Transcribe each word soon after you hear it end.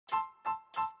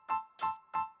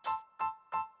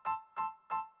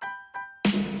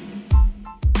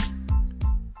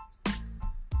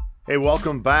Hey,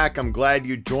 welcome back. I'm glad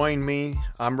you joined me.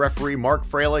 I'm referee Mark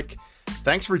Froelich.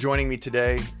 Thanks for joining me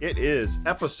today. It is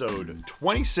episode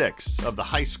 26 of the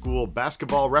High School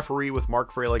Basketball Referee with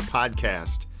Mark Froelich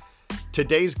podcast.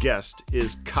 Today's guest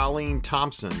is Colleen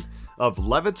Thompson of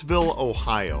Leavittsville,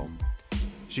 Ohio.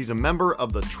 She's a member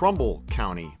of the Trumbull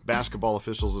County Basketball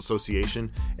Officials Association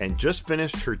and just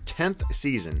finished her 10th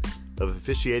season of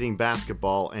officiating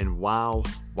basketball, and wow,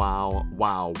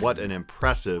 what an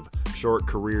impressive short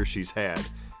career she's had.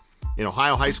 In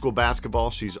Ohio high school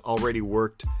basketball, she's already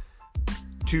worked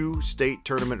 2 state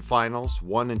tournament finals,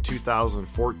 one in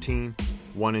 2014,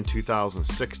 one in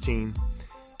 2016.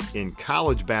 In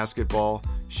college basketball,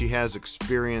 she has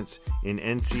experience in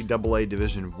NCAA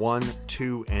Division I,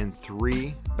 II, and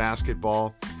III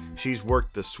basketball. She's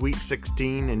worked the Sweet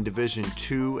 16 in Division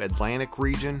II Atlantic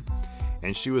region,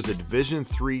 and she was a Division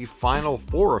III Final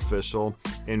Four official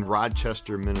in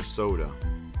Rochester, Minnesota.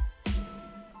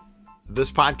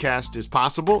 This podcast is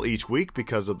possible each week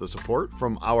because of the support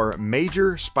from our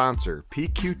major sponsor,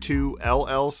 PQ2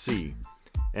 LLC,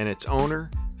 and its owner,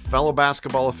 fellow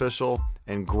basketball official,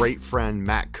 and great friend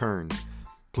Matt Kearns.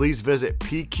 Please visit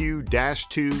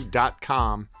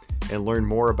pq-2.com and learn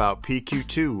more about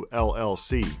PQ2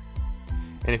 LLC.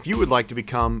 And if you would like to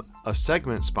become a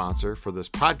segment sponsor for this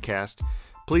podcast,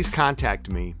 please contact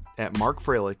me at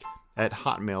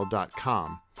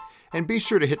markfroelich@hotmail.com. And be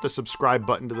sure to hit the subscribe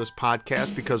button to this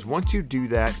podcast, because once you do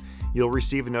that, you'll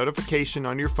receive a notification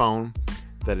on your phone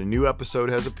that a new episode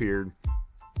has appeared.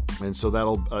 And so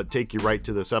that'll take you right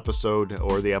to this episode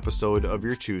or the episode of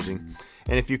your choosing.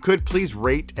 And if you could, please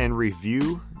rate and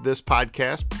review this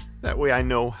podcast. That way I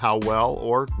know how well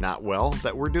or not well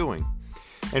that we're doing.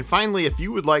 And finally, if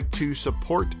you would like to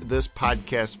support this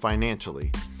podcast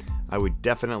financially, I would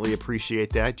definitely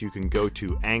appreciate that. You can go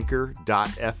to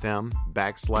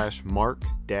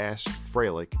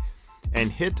anchor.fm/Mark-Froelich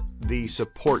and hit the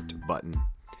support button.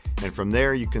 And from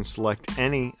there, you can select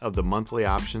any of the monthly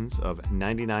options of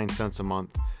 99 cents a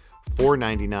month,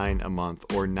 $4.99 a month,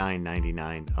 or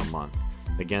 $9.99 a month.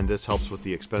 Again, this helps with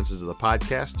the expenses of the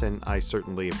podcast, and I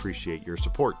certainly appreciate your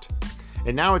support.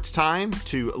 And now it's time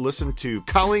to listen to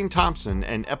Colleen Thompson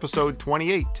and episode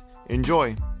 28.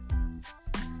 Enjoy.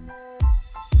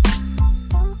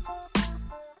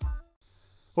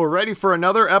 We're ready for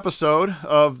another episode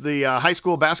of the High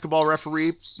School Basketball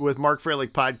Referee with Mark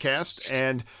Froelich podcast.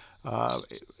 And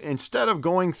instead of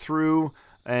going through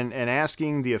and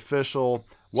asking the official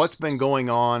what's been going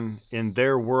on in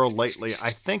their world lately,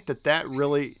 I think that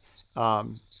really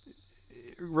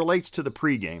relates to the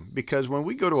pregame. Because when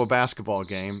we go to a basketball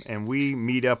game and we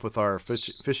meet up with our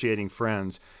officiating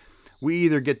friends, we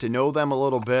either get to know them a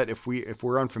little bit. If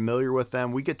we're unfamiliar with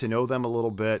them, we get to know them a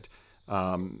little bit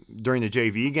during the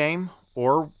JV game,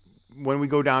 or when we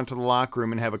go down to the locker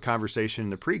room and have a conversation in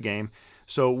the pregame.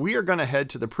 So we are going to head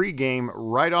to the pregame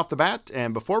right off the bat.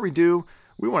 And before we do,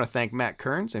 we want to thank Matt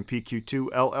Kearns and PQ2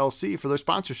 LLC for their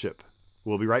sponsorship.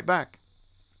 We'll be right back.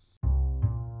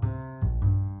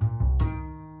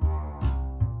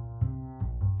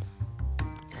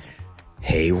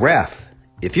 Hey Ref,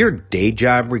 if your day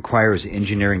job requires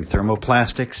engineering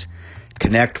thermoplastics,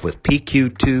 connect with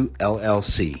PQ2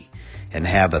 LLC and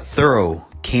have a thorough,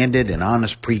 candid, and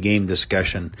honest pregame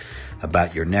discussion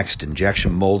about your next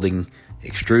injection molding,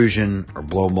 extrusion, or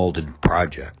blow molded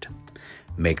project.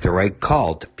 Make the right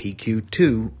call to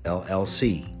PQ2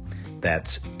 LLC.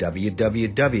 That's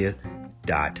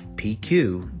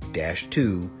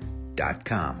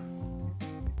www.pq-2.com.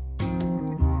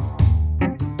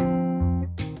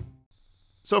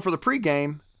 So for the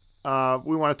pregame,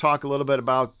 we want to talk a little bit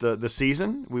about the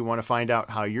season. We want to find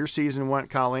out how your season went,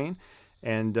 Colleen.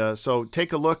 And so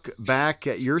take a look back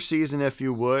at your season, if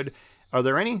you would. Are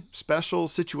there any special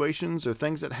situations or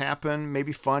things that happen,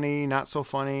 maybe funny, not so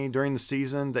funny, during the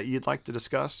season that you'd like to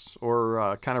discuss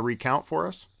or kind of recount for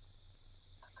us?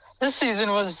 This season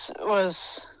was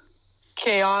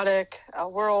chaotic, a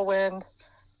whirlwind.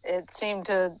 It seemed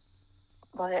to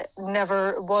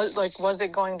never was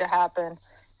it going to happen?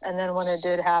 And then when it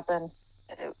did happen,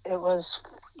 it was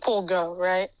full go,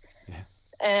 right? Yeah.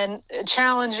 And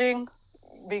challenging,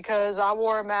 because I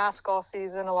wore a mask all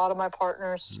season. A lot of my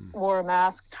partners wore a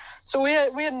mask. So we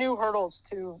had new hurdles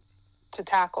to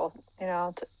tackle,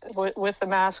 with the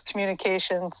mask,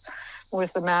 communications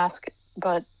with the mask.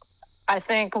 But I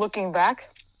think looking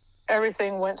back,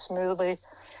 everything went smoothly.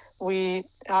 I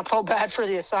felt bad for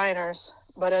the assigners,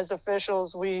 but as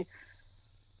officials,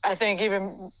 I think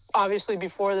even obviously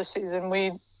before the season,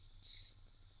 we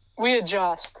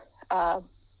adjust.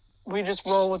 we just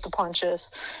roll with the punches,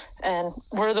 and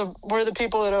we're the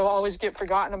people that always get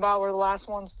forgotten about. We're the last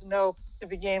ones to know if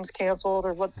the game's canceled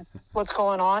or what's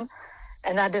going on,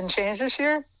 and that didn't change this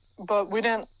year. But we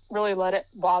didn't really let it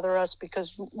bother us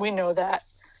because we know that.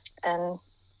 And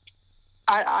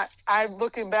I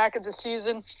looking back at the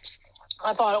season,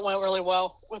 I thought it went really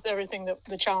well with everything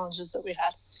the challenges that we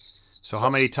had. So how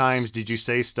many times did you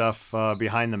say stuff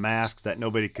behind the masks that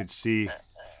nobody could see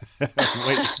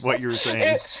what you were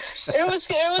saying? It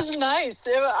was nice.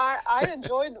 I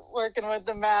enjoyed working with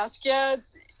the mask. Yeah,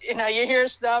 you hear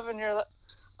stuff and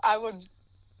I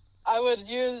would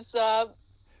use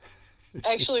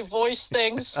actually voice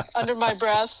things under my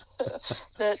breath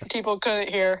that people couldn't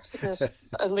hear. Just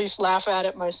at least laugh at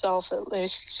it myself, at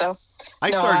least. So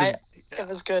it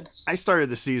was good. I started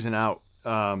the season out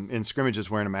in scrimmages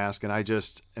wearing a mask, and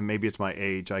and maybe it's my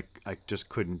age, I just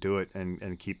couldn't do it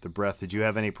and keep the breath. Did you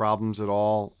have any problems at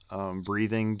all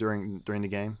breathing during the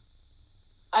game?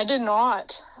 I did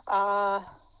not.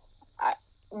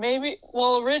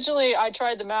 Originally I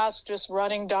tried the mask just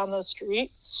running down the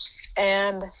street,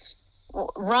 and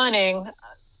running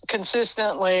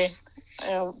consistently,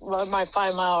 my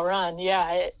 5-mile run,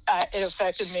 it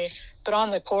affected me. But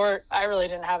on the court, I really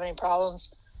didn't have any problems.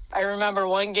 I remember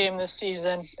one game this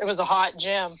season, it was a hot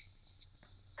gym,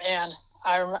 and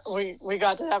we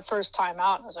got to that first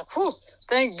timeout, and I was like, whew,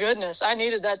 thank goodness. I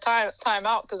needed that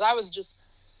timeout because I was just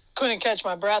couldn't catch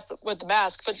my breath with the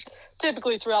mask. But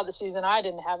typically throughout the season, I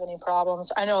didn't have any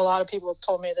problems. I know a lot of people have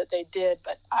told me that they did,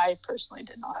 but I personally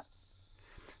did not.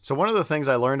 So one of the things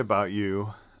I learned about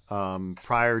you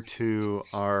prior to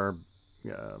our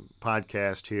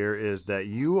podcast here is that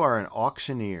you are an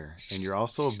auctioneer and you're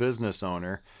also a business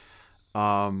owner.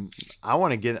 I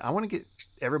want to get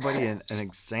everybody an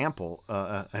example.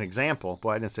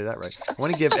 Boy, I didn't say that right. I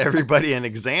want to give everybody an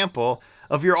example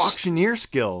of your auctioneer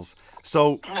skills.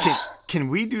 So can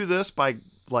we do this by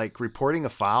reporting a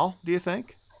foul, do you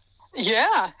think?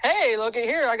 Yeah. Hey, look at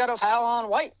here. I got a foul on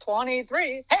white,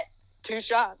 23. Hey, 2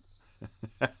 shots.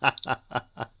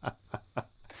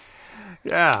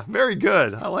 Yeah, very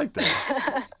good. I like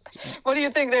that. What do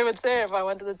you think they would say if I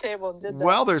went to the table and did that?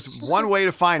 Well, there's one way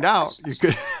to find out.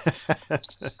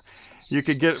 You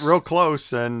could get real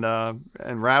close and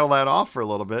rattle that off for a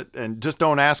little bit, and just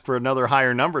don't ask for another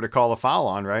higher number to call a foul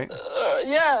on, right?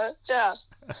 Yeah.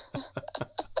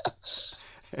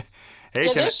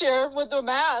 Hey, this year with the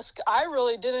mask, I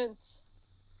really didn't.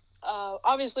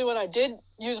 Obviously, when I did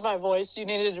use my voice, you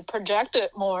needed to project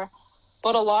it more.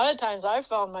 But a lot of times I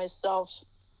found myself,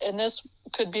 and this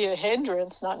could be a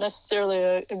hindrance, not necessarily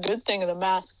a good thing of the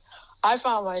mask, I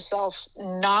found myself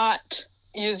not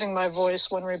using my voice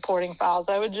when reporting fouls.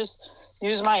 I would just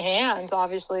use my hands,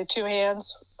 obviously, 2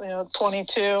 hands,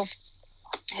 22,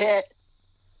 hit.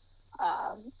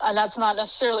 And that's not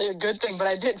necessarily a good thing, but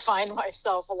I did find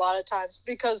myself a lot of times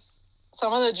because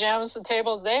some of the gyms, the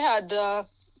tables, they had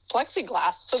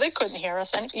plexiglass, so they couldn't hear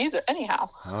us anyhow.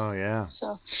 Oh, yeah.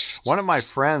 So one of my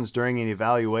friends during an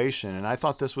evaluation, and I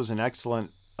thought this was an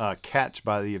excellent catch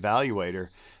by the evaluator,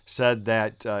 said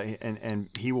that, and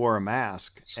he wore a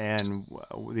mask, and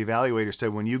the evaluator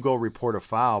said, when you go report a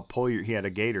foul, he had a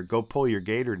gaiter, go pull your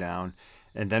gaiter down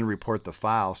and then report the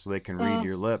foul so they can read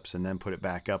your lips and then put it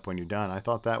back up when you're done. I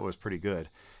thought that was pretty good.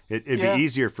 It'd be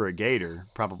easier for a gaiter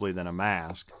probably than a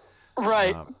mask.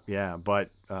 Right. But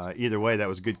either way, that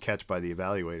was a good catch by the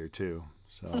evaluator too.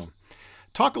 So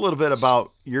talk a little bit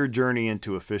about your journey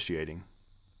into officiating.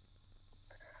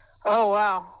 Oh,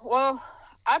 wow. Well,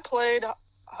 I played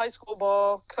high school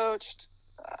ball, coached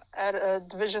at a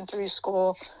Division III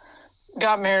school,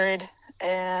 got married,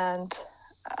 and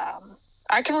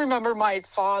I can remember my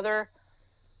father,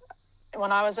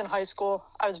 when I was in high school,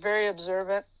 I was very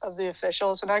observant of the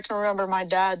officials, and I can remember my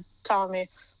dad telling me,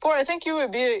 boy, I think you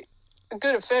would be a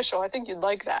good official. I think you'd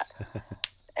like that.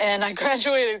 And I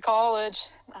graduated college,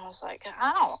 and I was like,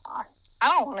 I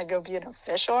don't want to go be an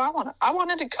official. I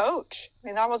wanted to coach. I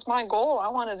mean, that was my goal. I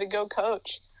wanted to go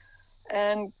coach.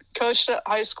 And coached at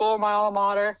high school, my alma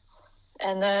mater,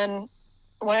 and then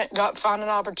found an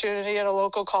opportunity at a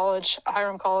local college,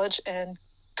 Hiram College, and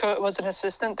was an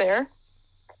assistant there,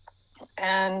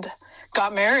 and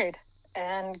got married,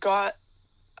 and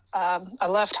I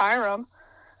left Hiram,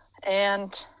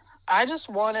 and I just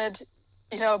wanted,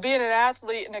 being an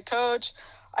athlete and a coach,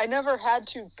 I never had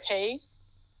to pay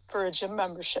for a gym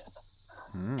membership.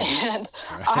 And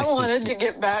I wanted to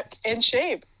get back in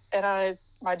shape. And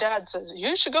my dad says,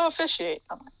 you should go officiate.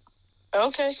 I'm like,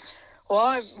 okay. Well,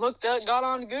 I got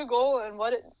on Google and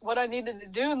what I needed to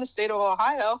do in the state of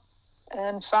Ohio,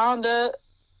 and found a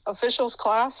officials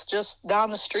class just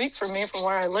down the street from me from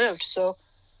where I lived. So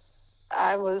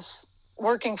I was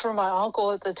working for my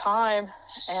uncle at the time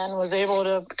and was able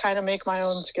to kind of make my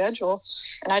own schedule.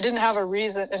 And I didn't have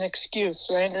an excuse,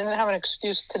 right? I didn't have an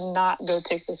excuse to not go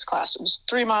take this class. It was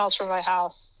 3 miles from my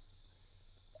house,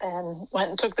 and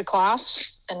went and took the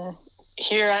class. And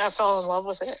here I fell in love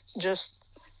with it. Just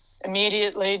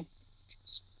immediately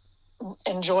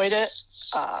enjoyed it.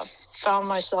 Found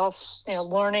myself,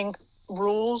 learning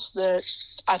rules that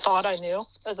I thought I knew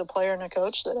as a player and a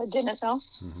coach that I didn't know.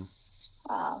 Mm-hmm.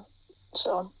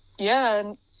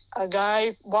 And a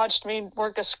guy watched me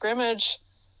work a scrimmage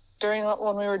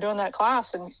when we were doing that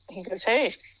class, and he goes,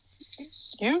 "Hey,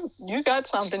 you got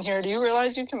something here. Do you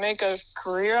realize you can make a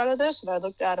career out of this?" And I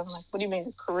looked at him like, "What do you mean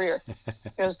a career?"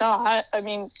 He goes, "No, I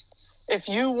mean, if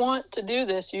you want to do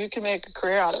this, you can make a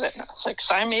career out of it." And I was like,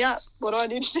 "Sign me up. What do I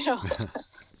need to do?"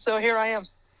 So here I am.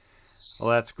 Well,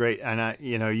 that's great. And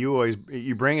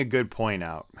you bring a good point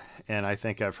out. And I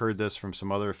think I've heard this from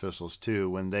some other officials too,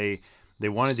 when they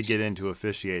wanted to get into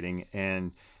officiating,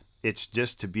 and it's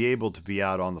just to be able to be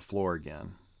out on the floor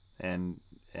again. And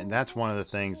that's one of the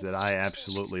things that I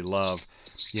absolutely love.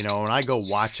 When I go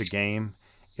watch a game,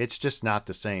 it's just not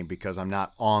the same because I'm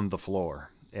not on the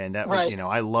floor. And that, right.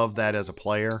 I love that as a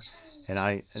player.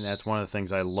 And that's one of the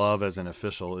things I love as an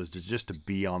official is to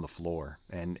be on the floor.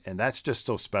 And that's just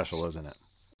so special, isn't it?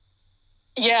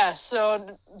 Yeah.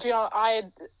 So,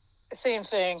 same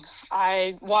thing.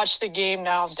 I watch the game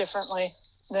now differently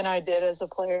than I did as a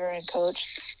player and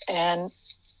coach. And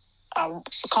I'm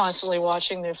constantly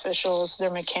watching the officials,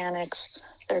 their mechanics,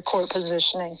 their court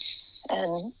positioning.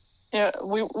 And,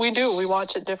 we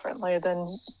watch it differently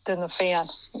than the fan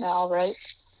now, right?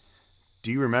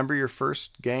 Do you remember your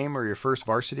first game or your first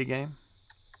varsity game?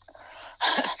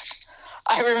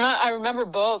 I remember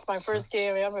both, my first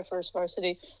game and my first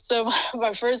varsity. So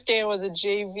my first game was a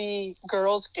JV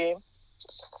girls game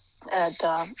at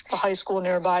the high school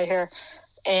nearby here.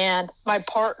 And my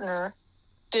partner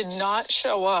did not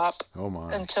show up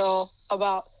until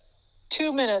about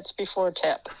 2 minutes before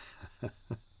tip.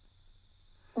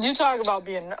 You talk about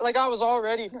being, I was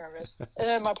already nervous. And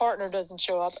then my partner doesn't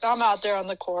show up. I'm out there on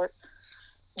the court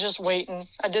just waiting.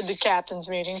 I did the captain's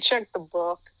meeting, checked the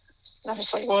book. And I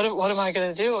was like, what am I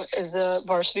going to do? Is the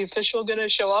varsity official going to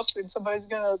show up and somebody's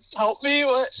going to help me?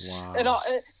 What? Wow.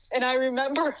 And I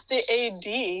remember the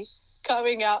AD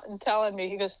coming out and telling me,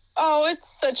 he goes, "Oh, it's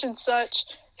such and such.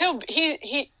 He'll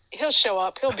show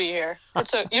up. He'll be here.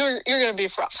 You're going to be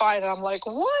fine." And I'm like,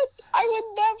 "What? I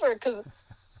would never." Because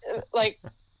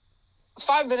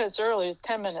 5 minutes early is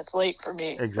 10 minutes late for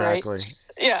me. Exactly. Right?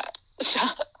 Yeah.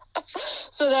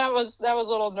 So that was a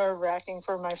little nerve-wracking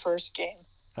for my first game.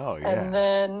 Oh yeah. And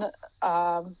then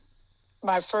I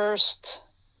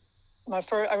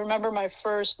remember my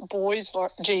first boys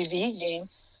JV game.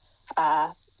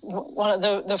 One of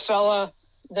the fella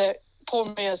that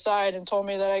pulled me aside and told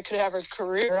me that I could have a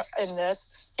career in this,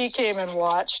 he came and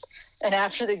watched, and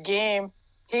after the game,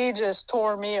 he just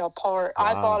tore me apart. Wow.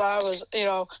 I thought I was,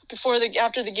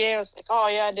 after the game, I was like, "Oh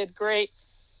yeah, I did great."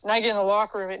 And I get in the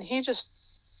locker room, and he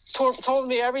just told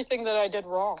me everything that I did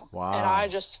wrong. Wow. And I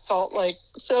just felt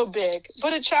so big,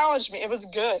 but it challenged me. It was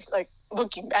good.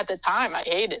 Looking at the time, I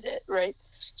hated it, right?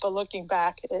 But looking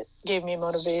back, it gave me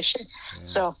motivation. Yeah.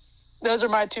 So those are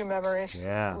my two memories.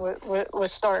 Yeah.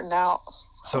 With starting out.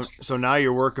 So now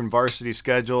you're working varsity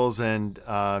schedules and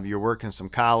you're working some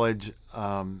college.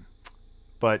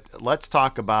 But let's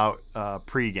talk about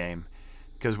pregame,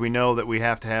 because we know that we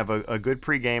have to have a good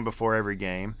pregame before every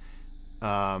game.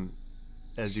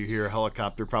 As you hear a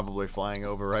helicopter probably flying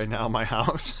over right now my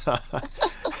house.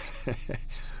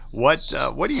 What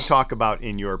do you talk about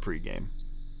in your pregame?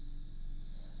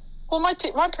 Well, my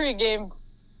pregame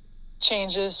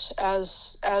changes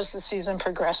as the season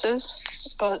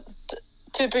progresses, but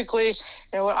typically,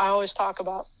 I always talk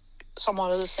about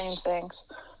somewhat of the same things.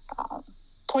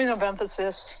 Point of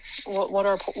emphasis. What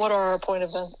are our point of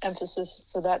emphasis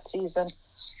for that season?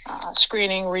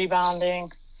 Screening,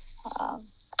 rebounding.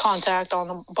 Contact on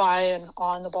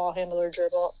the ball handler,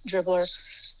 dribbler,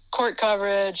 court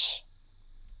coverage,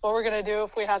 what we're going to do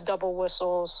if we have double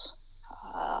whistles,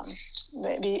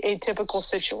 maybe atypical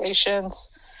situations.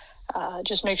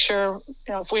 Just make sure,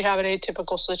 if we have an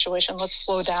atypical situation, let's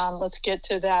slow down. Let's get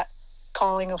to that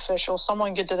calling official.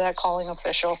 Someone get to that calling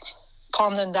official,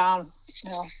 calm them down,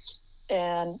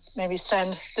 and maybe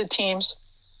send the teams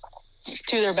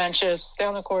to their benches, stay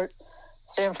on the court,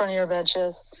 stay in front of your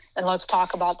benches, and let's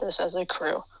talk about this as a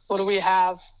crew. What do we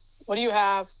have? What do you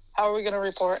have? How are we going to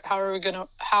report?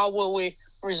 How will we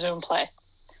resume play?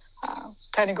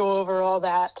 Kind of go over all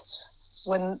that.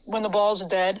 When the ball's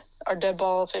dead, our dead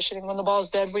ball officiating, when the ball's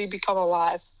dead, we become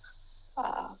alive.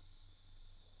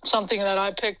 something that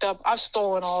I picked up. I've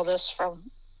stolen all this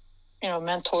from,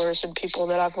 mentors and people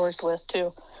that I've worked with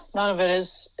too. None of it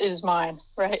is mine,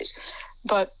 right?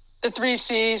 But the 3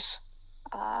 C's,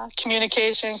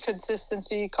 communication,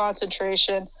 consistency,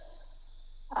 concentration.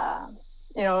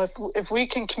 If we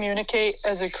can communicate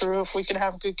as a crew, if we can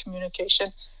have good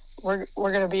communication, we're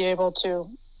going to be able to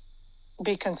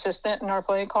be consistent in our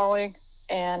play calling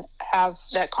and have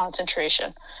that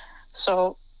concentration.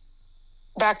 So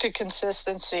back to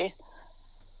consistency.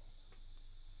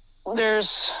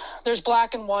 There's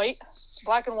black and white.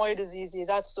 Black and white is easy.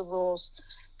 That's the rules.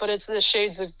 But it's the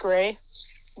shades of gray,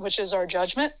 which is our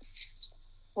judgment,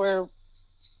 where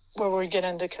we get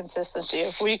into consistency.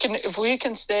 If we can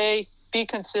be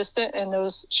consistent in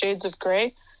those shades of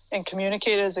gray and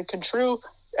communicate as a crew,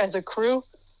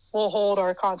 we'll hold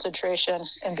our concentration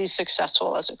and be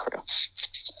successful as a crew.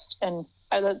 And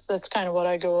that's kind of what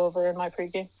I go over in my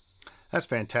pregame. That's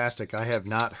fantastic. I have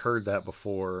not heard that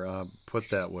before put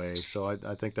that way. So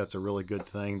I think that's a really good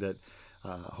thing that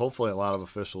hopefully a lot of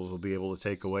officials will be able to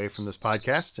take away from this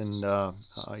podcast. And I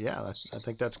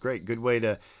think that's great. Good way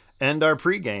to end our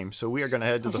pregame. So we are going to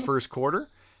head to the first quarter.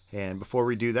 And before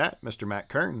we do that, Mr. Matt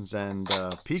Kearns and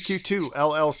PQ2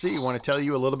 LLC want to tell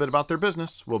you a little bit about their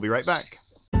business. We'll be right back.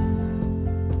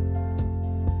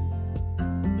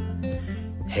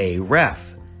 Hey, Ref.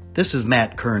 This is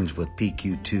Matt Kearns with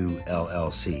PQ2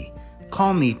 LLC.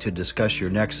 Call me to discuss your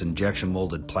next injection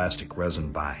molded plastic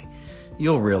resin buy.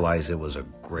 You'll realize it was a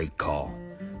great call.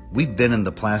 We've been in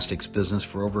the plastics business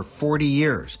for over 40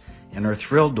 years and are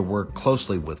thrilled to work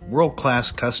closely with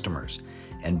world-class customers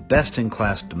and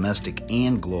best-in-class domestic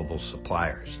and global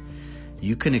suppliers.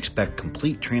 You can expect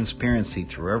complete transparency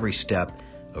through every step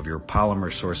of your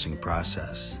polymer sourcing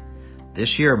process.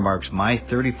 This year marks my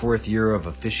 34th year of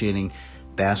officiating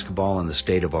basketball in the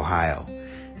state of Ohio,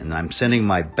 and I'm sending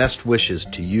my best wishes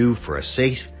to you for a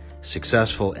safe,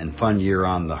 successful, and fun year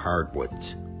on the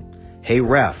hardwoods. Hey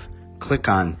Ref, click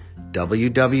on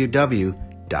www.pq-2.com.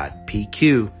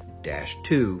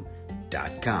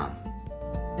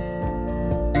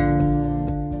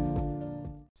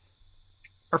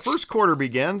 Our first quarter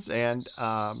begins, and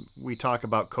we talk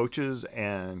about coaches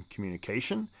and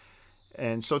communication.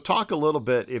 And so talk a little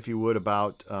bit, if you would,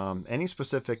 about any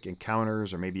specific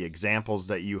encounters or maybe examples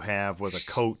that you have with a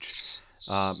coach,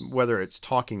 whether it's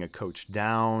talking a coach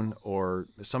down or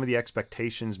some of the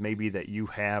expectations maybe that you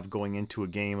have going into a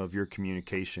game of your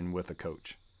communication with a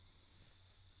coach.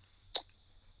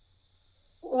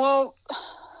 Well,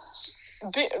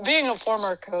 being a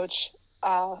former coach,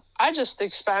 I just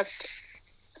expect,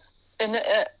 and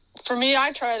for me,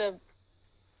 I try to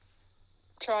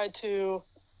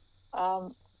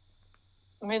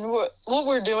what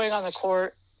we're doing on the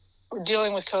court, we're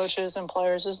dealing with coaches and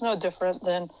players is no different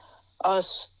than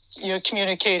us,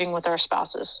 communicating with our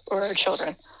spouses or our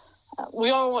children. We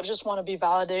all just want to be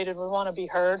validated. We want to be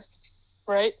heard,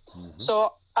 right? Mm-hmm.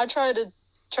 So I try to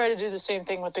do the same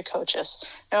thing with the coaches.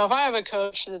 Now, if I have a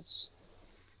coach that's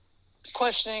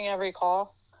questioning every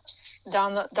call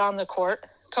down the court,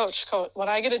 coach, when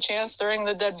I get a chance during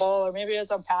the dead ball, or maybe as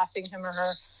I'm passing him or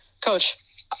her, coach,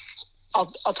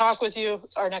 I'll talk with you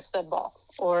our next dead ball.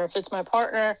 Or if it's my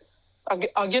partner,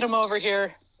 I'll get them over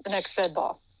here the next dead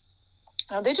ball.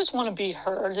 Now, they just want to be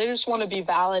heard. They just want to be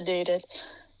validated.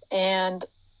 And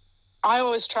I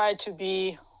always try to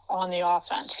be on the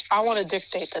offense. I want to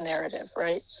dictate the narrative,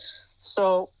 right?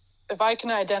 So if I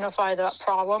can identify that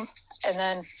problem and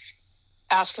then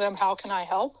ask them, how can I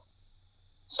help?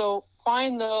 So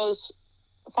find those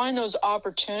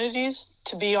opportunities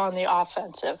to be on the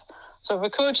offensive. So if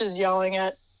a coach is yelling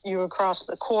at you across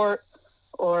the court,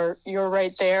 or you're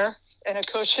right there and a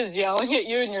coach is yelling at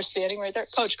you and you're standing right there,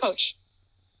 coach,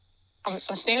 I'm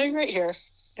standing right here.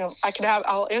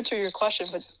 I'll answer your question,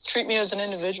 but treat me as an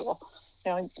individual.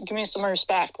 Give me some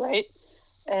respect, right?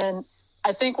 And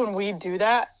I think when we do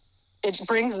that, it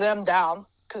brings them down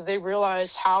because they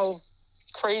realize how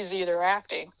crazy they're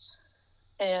acting.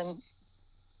 And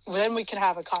then we can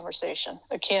have a conversation,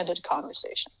 a candid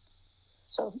conversation.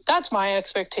 So that's my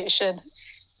expectation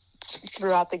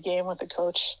throughout the game with the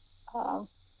coach.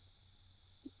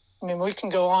 We can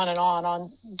go on and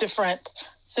on different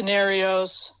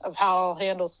scenarios of how I'll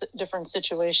handle different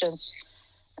situations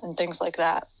and things like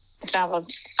that. We can have an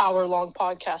hour-long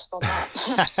podcast on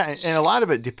that. And a lot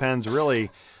of it depends really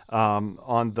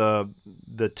on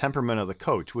the temperament of the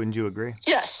coach. Wouldn't you agree?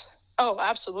 Yes. Oh,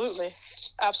 absolutely.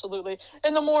 Absolutely.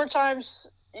 And the more times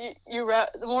you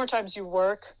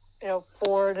work,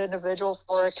 for an individual,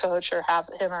 for a coach, or have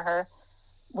him or her,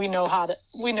 we know how to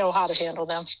handle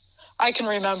them. I can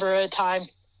remember a time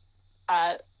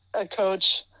a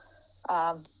coach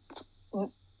from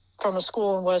a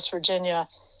school in West Virginia.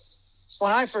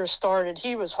 When I first started,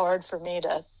 he was hard for me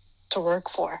to work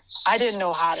for. I didn't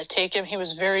know how to take him. He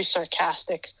was very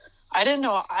sarcastic. I didn't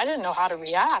know how to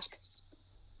react.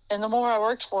 And the more I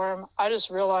worked for him, I just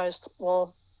realized,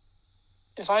 well,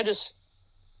 if I just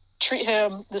treat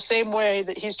him the same way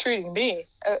that he's treating me,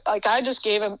 like I just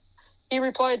gave him, he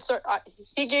replied,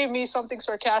 he gave me something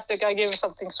sarcastic, I gave him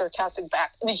something sarcastic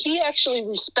back. And he actually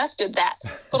respected that.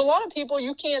 But a lot of people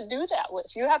you can't do that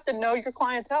with. You have to know your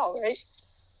clientele, right?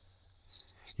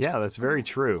 Yeah, that's very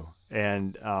true.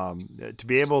 And to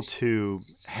be able to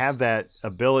have that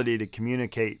ability to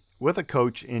communicate with a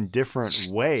coach in different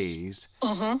ways,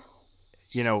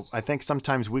 you know, I think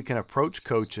sometimes we can approach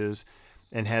coaches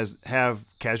and have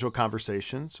casual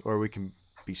conversations, or we can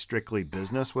be strictly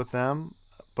business with them.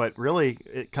 But really,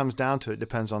 it comes down to, it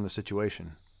depends on the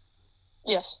situation.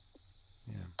 Yes.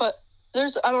 Yeah. But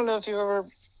I don't know if you've ever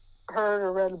heard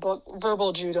or read a book,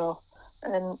 Verbal Judo.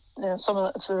 And you know, some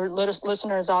of the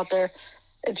listeners out there,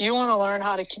 if you want to learn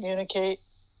how to communicate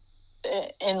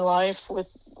in life with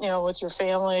your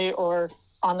family or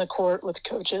on the court with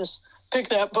coaches, pick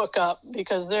that book up,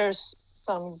 because there's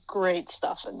some great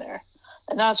stuff in there.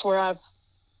 And that's where I've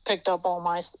picked up all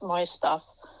my stuff,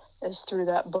 is through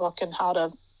that book and how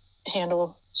to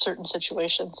handle certain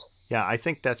situations. Yeah, I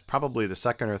think that's probably the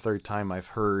second or third time I've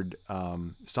heard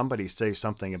somebody say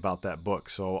something about that book.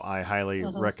 So I highly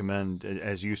recommend,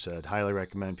 as you said, highly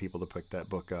recommend people to pick that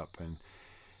book up and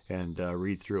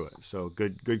read through it. So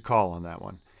good call on that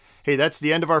one. Hey, that's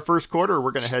the end of our first quarter.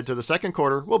 We're going to head to the second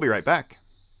quarter. We'll be right back.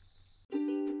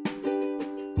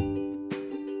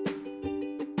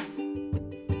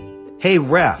 Hey,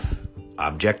 ref,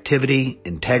 objectivity,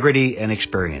 integrity, and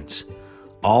experience.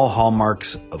 All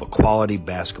hallmarks of a quality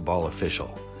basketball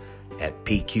official. At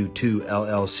PQ2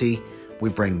 LLC,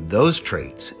 we bring those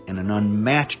traits and an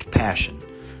unmatched passion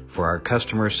for our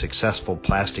customers' successful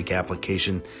plastic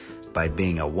application by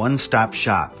being a one-stop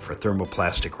shop for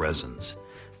thermoplastic resins.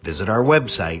 Visit our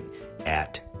website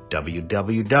at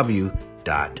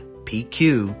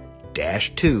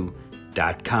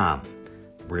www.pq-2.com.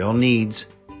 Real needs,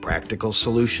 practical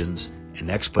solutions, and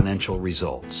exponential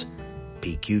results.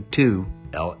 PQ2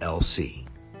 LLC.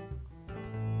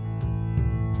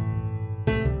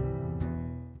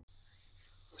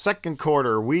 Second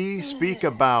quarter, we speak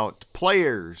about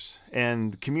players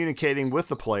and communicating with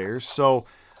the players. So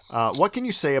what can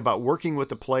you say about working with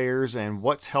the players, and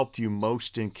what's helped you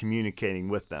most in communicating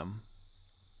with them?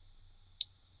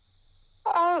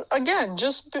 Again,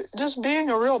 just being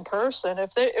a real person.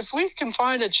 If we can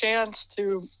find a chance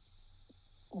to,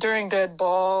 during dead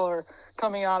ball or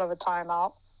coming out of a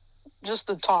timeout, just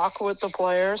to talk with the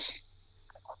players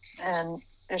and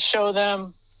show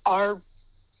them our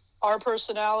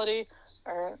personality,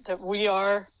 or that we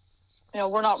are,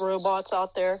 we're not robots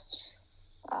out there.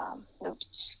 A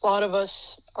lot of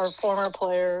us are former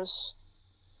players,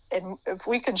 and if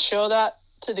we can show that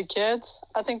to the kids,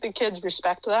 I think the kids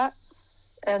respect that.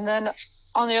 And then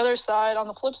on the other side, on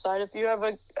the flip side, if you have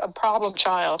a problem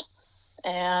child,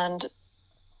 and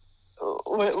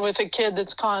with a kid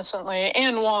that's constantly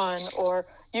and one, or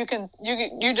you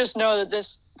just know that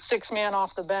this sixth man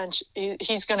off the bench, he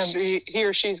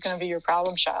or she's going to be your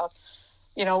problem child.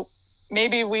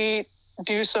 Maybe we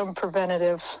do some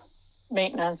preventative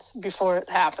maintenance before it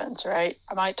happens, right?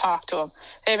 I might talk to him.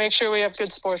 Hey, make sure we have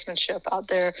good sportsmanship out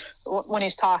there when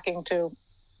he's talking to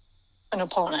an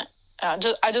opponent. I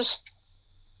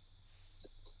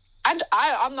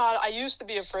used to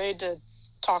be afraid to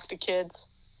talk to kids.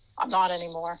 I'm not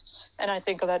anymore. And I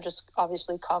think that just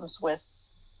obviously comes with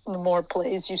the more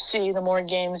plays you see, the more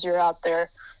games you're out there,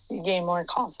 you gain more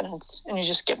confidence, and you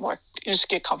just get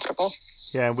comfortable.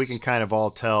 Yeah, and we can kind of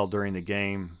all tell during the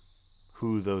game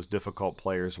who those difficult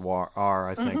players are.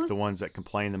 I think the ones that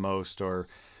complain the most, or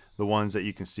the ones that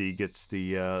you can see gets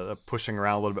the pushing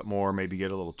around a little bit more, maybe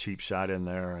get a little cheap shot in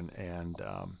there,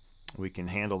 and we can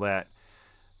handle that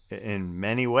in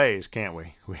many ways, can't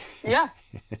we? Yeah.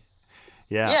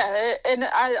 Yeah, and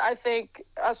I think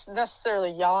us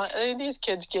necessarily yelling. I mean, these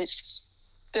kids get,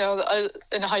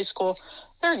 in high school,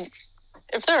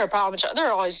 if they're a problem child,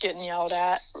 they're always getting yelled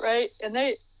at, right? And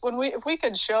if we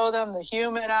could show them the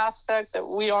human aspect, that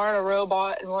we aren't a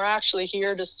robot and we're actually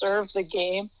here to serve the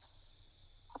game,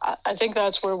 I think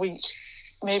that's where we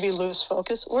maybe lose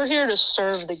focus. We're here to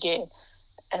serve the game,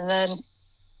 and then,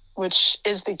 which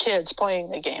is the kids playing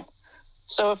the game.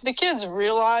 So if the kids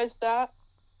realize that,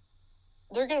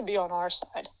 they're going to be on our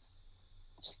side.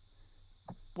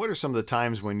 What are some of the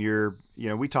times when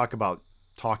we talk about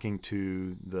talking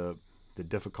to the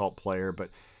difficult player, but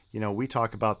we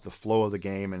talk about the flow of the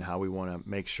game and how we want to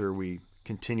make sure we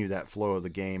continue that flow of the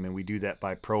game, and we do that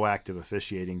by proactive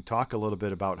officiating. Talk a little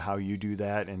bit about how you do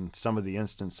that and some of the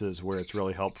instances where it's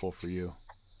really helpful for you.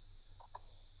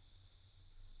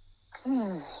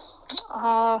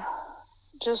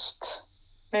 Just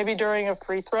maybe during a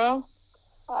free throw.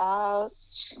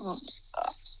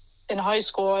 In high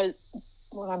school,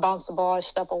 when I bounce the ball, I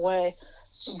step away.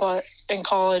 But in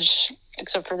college,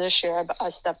 except for this year, I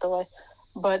stepped away.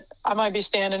 But I might be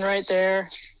standing right there.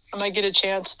 I might get a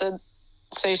chance to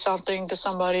say something to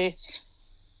somebody.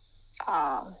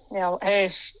 Hey,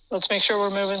 let's make sure we're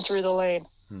moving through the lane.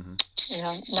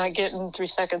 Mm-hmm. Not getting 3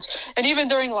 seconds. And even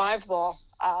during live ball,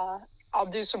 I'll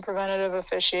do some preventative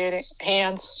officiating,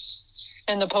 hands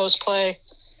in the post play.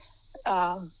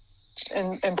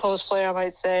 In post play, I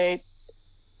might say,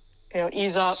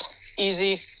 ease up,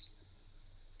 easy.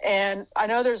 And I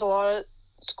know there's a lot of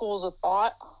schools of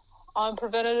thought on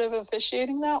preventative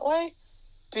officiating that way,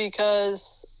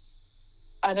 because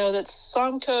I know that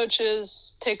some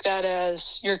coaches take that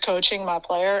as, you're coaching my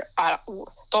player.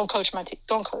 Don't coach my team.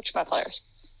 Don't coach my players.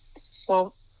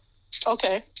 Well,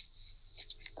 okay.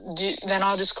 Then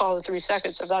I'll just call the 3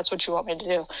 seconds if that's what you want me to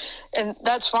do. And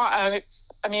that's fine.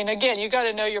 I mean, again, you got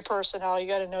to know your personnel. You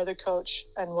got to know the coach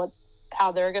and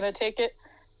how they're going to take it.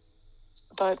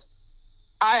 But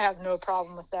I have no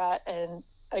problem with that. And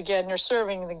again, you're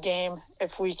serving the game.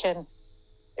 If we can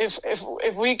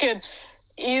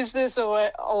ease this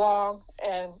along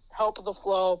and help the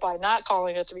flow by not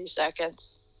calling it 3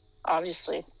 seconds,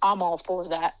 obviously, I'm all for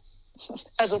that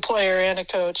as a player and a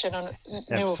coach and a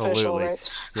new official, right?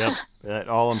 Yep, that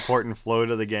all important flow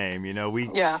to the game.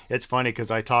 It's funny because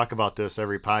I talk about this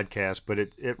every podcast, but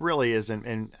it really isn't,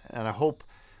 and I hope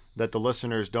that the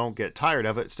listeners don't get tired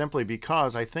of it, simply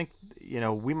because I think,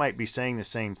 we might be saying the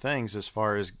same things as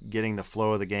far as getting the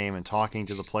flow of the game and talking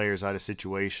to the players out of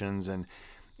situations. And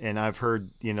I've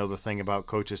heard, the thing about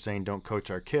coaches saying don't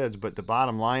coach our kids, but the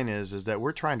bottom line is that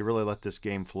we're trying to really let this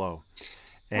game flow.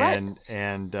 And,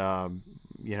 right.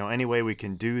 Any way we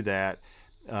can do that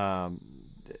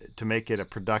to make it a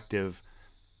productive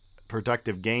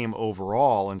game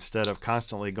overall, instead of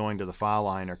constantly going to the foul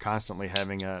line or constantly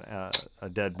having a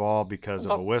dead ball because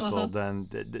of a whistle, then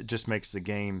it just makes the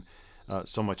game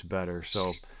so much better.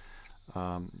 So,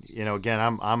 again,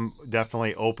 I'm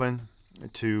definitely open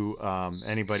to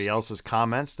anybody else's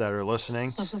comments that are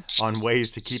listening on ways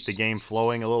to keep the game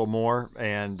flowing a little more,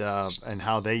 and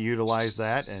how they utilize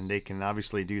that. And they can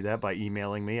obviously do that by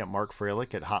emailing me at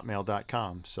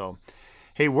markfroelich@hotmail.com. So,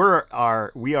 hey, we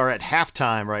are at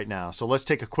halftime right now, so let's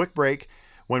take a quick break.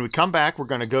 When we come back, we're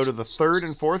going to go to the third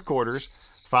and fourth quarters,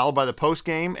 followed by the post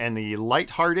game and the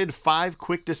lighthearted 5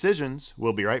 quick decisions.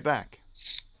 We'll be right back.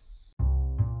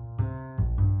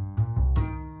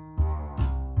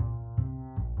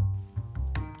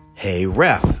 Hey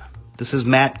Ref, this is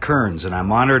Matt Kearns, and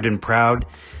I'm honored and proud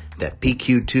that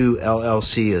PQ2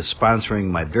 LLC is sponsoring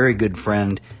my very good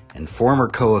friend and former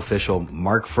co-official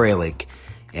Mark Froelich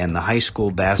and the High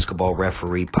School Basketball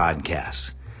Referee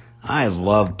podcast. I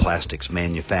love plastics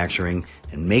manufacturing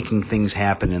and making things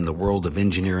happen in the world of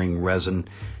engineering, resin,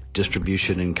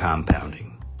 distribution, and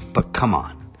compounding. But come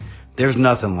on, there's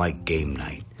nothing like game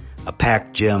night. A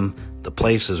packed gym, the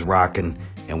place is rocking,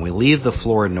 and we leave the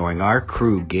floor knowing our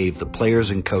crew gave the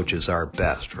players and coaches our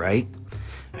best, right?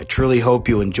 I truly hope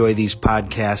you enjoy these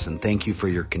podcasts, and thank you for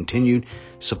your continued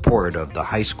support of the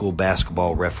High School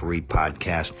Basketball Referee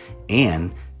podcast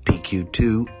and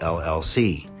PQ2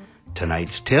 LLC.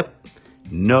 Tonight's tip: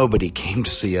 nobody came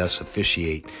to see us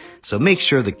officiate, so make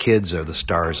sure the kids are the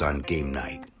stars on game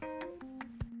night.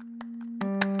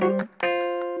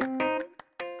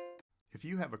 If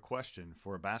you have a question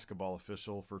for a basketball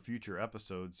official for future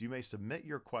episodes, you may submit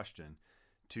your question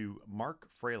to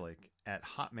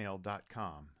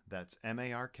markfroelich@hotmail.com. That's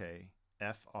MarkFroelich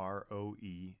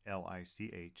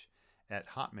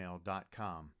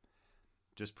 @hotmail.com.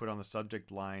 Just put on the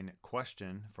subject line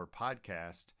 "question" for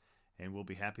podcast, and we'll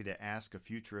be happy to ask a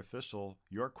future official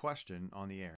your question on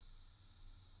the air.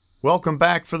 Welcome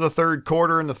back for the third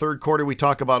quarter. In the third quarter, we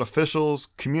talk about officials,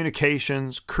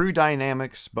 communications, crew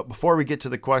dynamics. But before we get to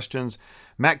the questions,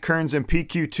 Matt Kearns and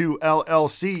PQ2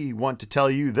 LLC want to tell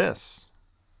you this.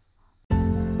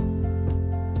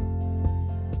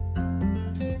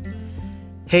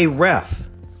 Hey Ref,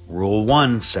 Rule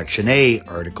 1, Section A,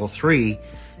 Article 3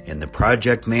 in the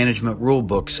Project Management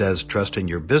Rulebook says trusting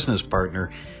your business partner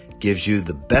gives you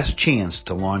the best chance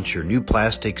to launch your new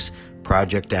plastics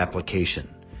project application.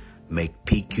 Make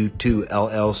PQ2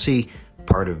 LLC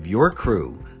part of your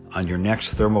crew on your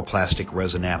next thermoplastic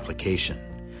resin application.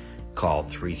 Call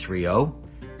 330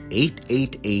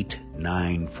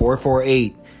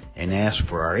 888-9448 and ask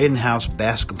for our in-house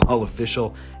basketball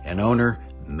official and owner,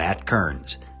 Matt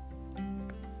Kearns.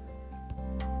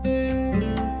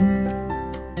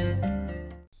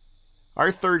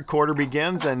 Our third quarter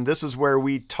begins, and this is where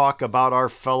we talk about our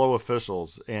fellow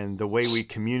officials and the way we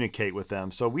communicate with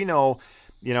them. So we know,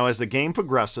 as the game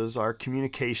progresses, our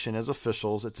communication as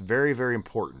officials, it's very, very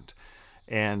important.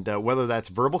 And whether that's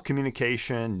verbal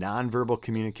communication, nonverbal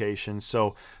communication.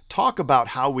 So talk about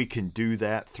how we can do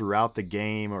that throughout the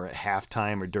game or at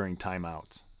halftime or during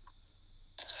timeouts.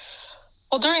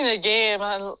 Well, during the game,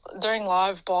 during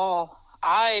live ball,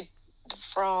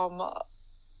 from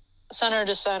center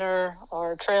to center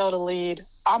or trail to lead,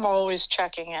 I'm always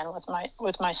checking in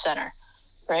with my center,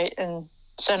 right? And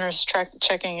center's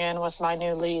checking in with my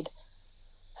new lead.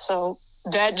 So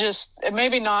that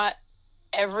maybe not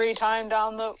every time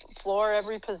down the floor,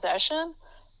 every possession,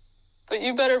 but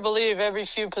you better believe every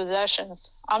few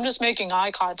possessions, I'm just making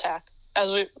eye contact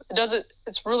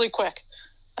it's really quick.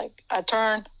 Like I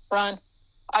turn, run,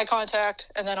 eye contact,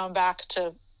 and then I'm back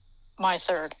to my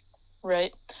third,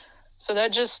 right? So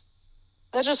that just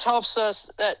helps us.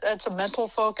 That's a mental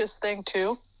focus thing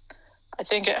too. I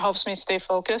think it helps me stay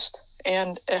focused,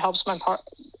 and it helps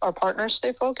our partners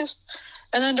stay focused.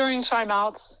 And then during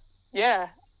timeouts,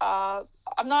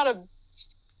 I'm not a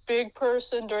big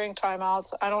person during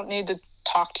timeouts. I don't need to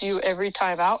talk to you every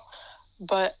timeout,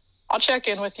 but I'll check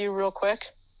in with you real quick.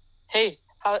 Hey,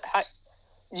 how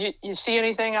you see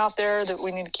anything out there that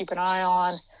we need to keep an eye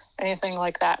on, anything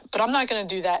like that. But I'm not going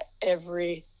to do that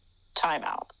every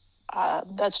timeout.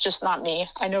 That's just not me.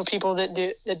 I know people that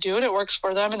do it. It works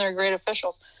for them, and they're great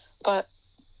officials. But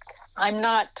I'm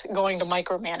not going to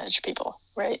micromanage people,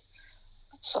 right?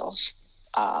 So,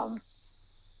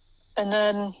 and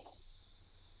then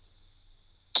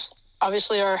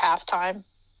obviously our halftime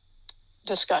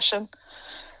discussion.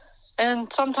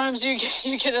 And sometimes you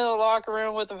get in the locker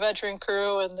room with a veteran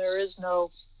crew, and there is no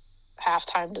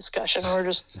halftime discussion. We're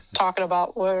just talking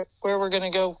about where we're going to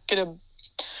go get a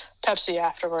Pepsi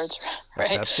afterwards,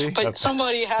 right? Pepsi? But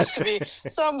somebody has to be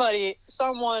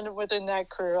someone within that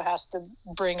crew has to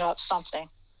bring up something.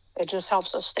 It just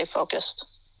helps us stay focused.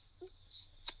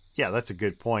 Yeah, that's a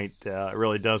good point. It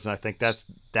really does, and I think that's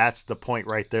the point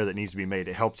right there that needs to be made.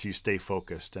 It helps you stay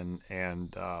focused, and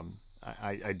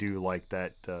I do like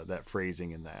that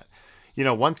phrasing in that.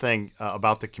 One thing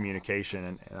about the communication,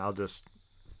 and I'll just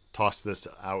toss this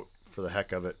out for the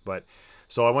heck of it. But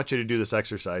so I want you to do this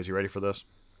exercise. You ready for this?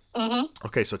 Mm-hmm.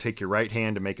 Okay, so take your right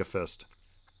hand and make a fist.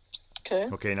 Okay.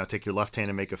 Okay, now take your left hand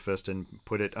and make a fist and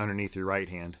put it underneath your right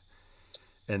hand,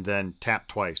 and then tap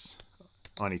twice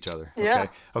on each other. Okay. Yeah.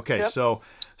 Okay. Yep.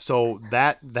 So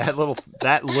that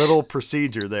little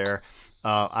procedure there.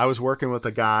 I was working with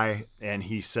a guy, and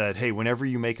he said, "Hey, whenever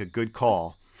you make a good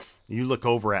call, you look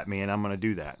over at me, and I'm going to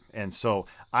do that." And so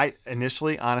I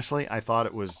initially, honestly, I thought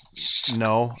it was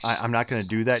no. I'm not going to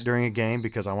do that during a game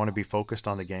because I want to be focused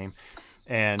on the game.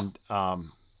 And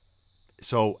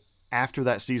so after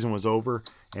that season was over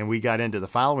and we got into the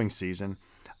following season,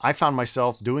 I found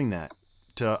myself doing that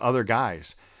to other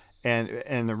guys.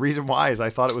 And the reason why is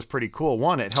I thought it was pretty cool.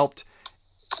 One, it helped,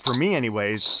 for me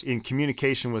anyways, in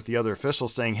communication with the other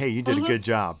officials saying, hey, you did a good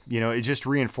job. It just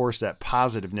reinforced that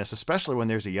positiveness, especially when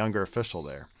there's a younger official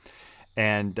there.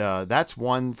 And that's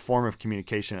one form of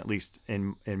communication, at least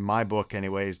in my book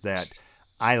anyways, that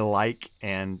I like,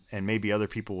 and maybe other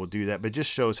people will do that, but it just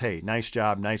shows, hey, nice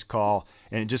job, nice call,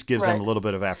 and it just gives them a little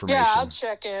bit of affirmation. Yeah, I'll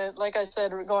check in. Like I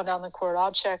said, we're going down the court,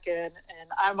 I'll check in, and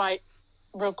I might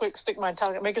real quick stick my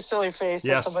tongue and make a silly face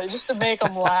at somebody just to make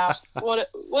them laugh.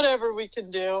 Whatever we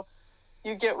can do.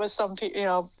 You get with some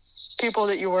people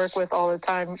that you work with all the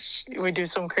time, we do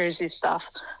some crazy stuff.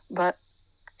 But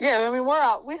yeah, I mean, we're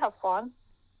out, we have fun.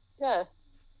 Yeah.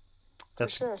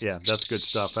 That's sure. Yeah, that's good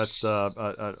stuff. That's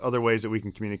other ways that we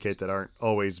can communicate that aren't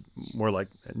always more like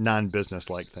non-business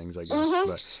like things, I guess.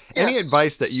 But any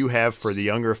advice that you have for the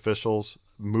younger officials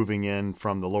moving in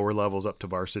from the lower levels up to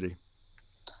varsity?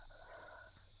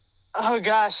 Oh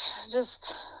gosh,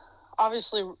 just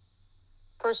obviously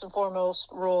first and foremost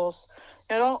rules.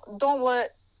 Don't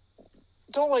let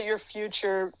your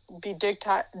future be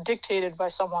dictated by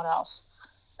someone else.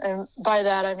 And by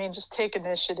that, I mean, just take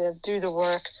initiative, do the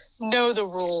work, know the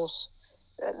rules.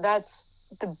 That's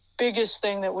the biggest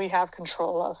thing that we have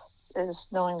control of, is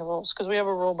knowing the rules, because we have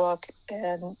a rule book.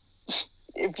 And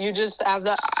if you just have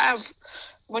that,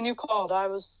 when you called, I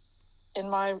was in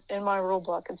my rule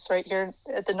book. It's right here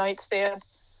at the nightstand.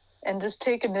 And just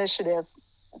take initiative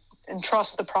and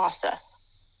trust the process.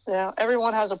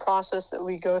 Everyone has a process that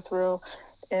we go through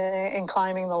in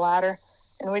climbing the ladder,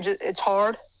 and it's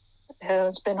hard.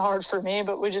 It's been hard for me,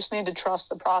 but we just need to trust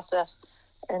the process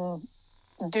and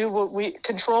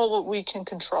control what we can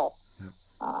control. Yep.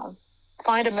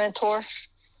 Find a mentor,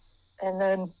 and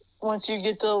then once you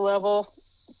get to the level,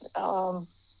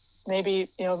 maybe,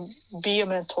 be a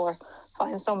mentor.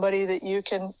 Find somebody that you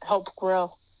can help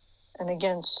grow, and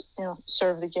again,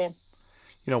 serve the game.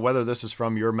 Whether this is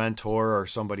from your mentor or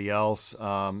somebody else,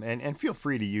 and feel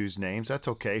free to use names. That's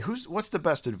okay. What's the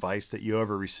best advice that you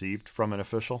ever received from an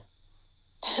official?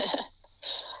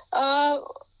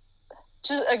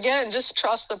 Just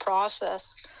trust the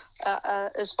process.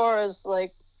 As far as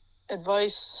like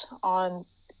advice on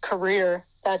career,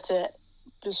 that's it.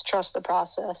 Just trust the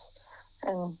process.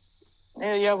 And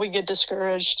we get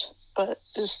discouraged, but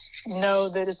just know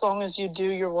that as long as you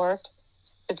do your work,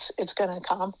 it's going to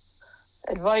come.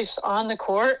 Advice on the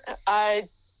court,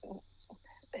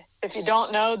 if you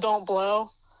don't know, don't blow.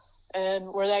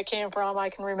 And where that came from,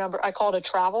 I can remember I called a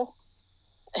travel.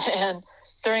 And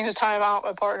during the timeout,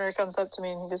 my partner comes up to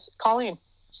me and he goes, "Colleen,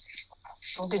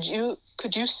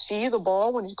 could you see the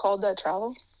ball when you called that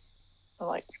travel?" I'm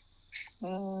like,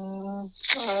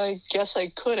 I guess I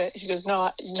couldn't. He goes,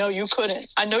 no, you couldn't.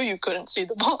 I know you couldn't see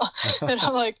the ball. And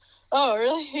I'm like, oh,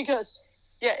 really? He goes,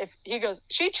 yeah.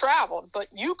 She traveled, but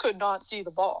you could not see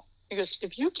the ball. He goes,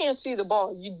 if you can't see the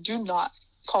ball, you do not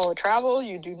call a travel.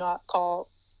 You do not call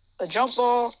a jump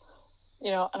ball.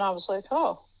 And I was like,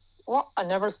 oh, well,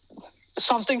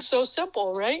 something so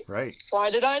simple, right? Right. Why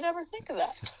did I never think of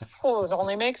that? Well, it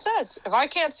only makes sense. If I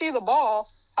can't see the ball,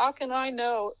 how can I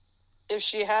know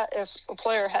if a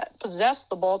player had possessed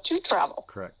the ball to travel?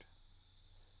 Correct.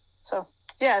 So,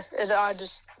 yeah,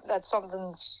 that's something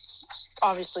that's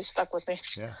obviously stuck with me.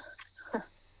 Yeah.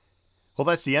 Well,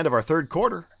 that's the end of our third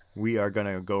quarter. We are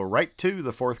going to go right to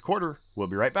the fourth quarter. We'll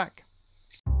be right back.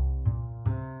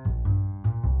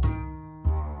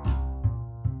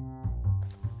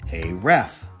 Hey,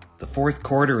 ref, the fourth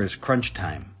quarter is crunch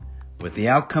time. With the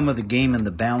outcome of the game in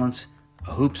the balance,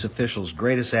 a hoops official's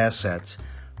greatest assets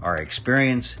are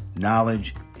experience,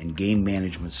 knowledge, and game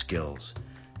management skills.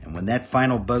 And when that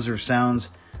final buzzer sounds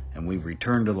and we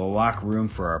return to the locker room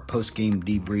for our post-game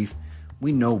debrief,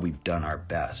 we know we've done our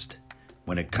best.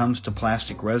 When it comes to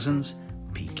plastic resins,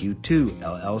 PQ2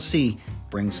 LLC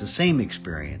brings the same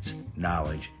experience,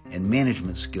 knowledge, and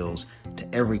management skills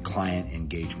to every client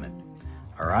engagement.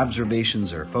 Our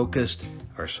observations are focused,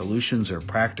 our solutions are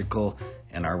practical,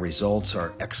 and our results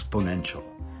are exponential.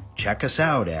 Check us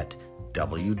out at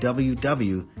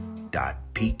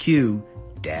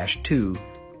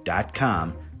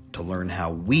www.pq-2.com to learn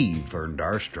how we've earned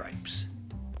our stripes.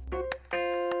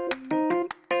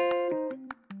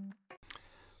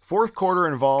 Fourth quarter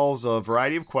involves a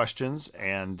variety of questions,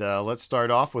 and let's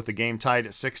start off with the game tied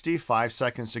at 60, 5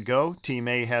 seconds to go. Team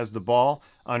A has the ball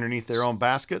underneath their own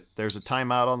basket. There's a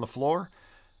timeout on the floor.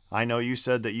 I know you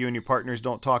said that you and your partners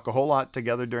don't talk a whole lot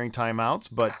together during timeouts,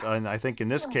 but I think in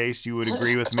this case you would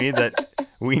agree with me that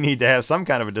we need to have some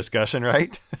kind of a discussion,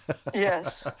 right?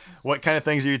 Yes. What kind of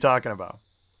things are you talking about?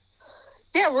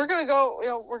 Yeah, we're going to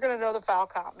go, we're going to know the foul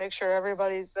count, make sure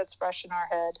that's fresh in our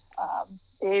head.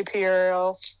 The AP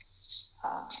arrow.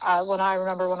 When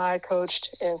I coached,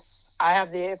 if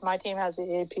my team has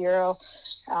the AP arrow,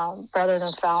 rather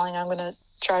than fouling, I'm going to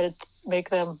try to make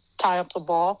them tie up the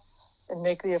ball and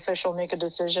make the official make a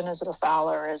decision. Is it a foul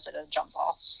or is it a jump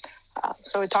ball?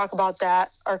 So we talk about that.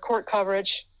 Our court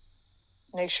coverage,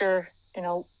 make sure,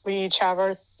 we each have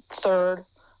our third,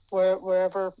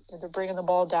 wherever they're bringing the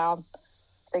ball down.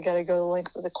 They got to go the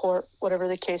length of the court, whatever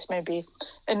the case may be.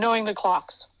 And knowing the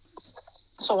clocks.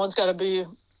 Someone's got to be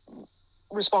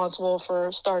responsible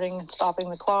for starting and stopping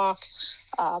the clock,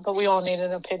 but we all need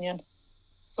an opinion.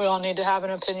 We all need to have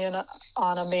an opinion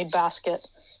on a made basket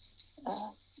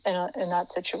in that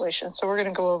situation. So we're going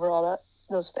to go over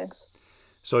those things.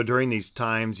 So during these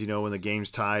times, when the game's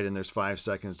tied and there's 5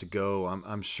 seconds to go,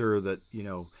 I'm sure that,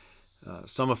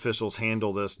 some officials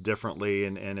handle this differently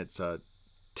and it's a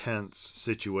tense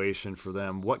situation for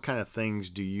them. What kind of things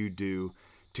do you do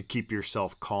to keep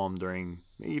yourself calm during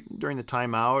the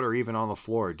timeout or even on the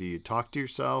floor? Do you talk to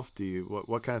yourself?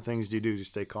 What kind of things do you do to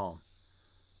stay calm?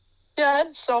 Yeah,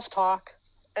 it's self-talk.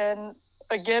 And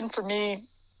again, for me,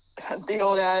 the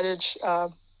old adage,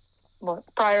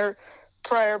 prior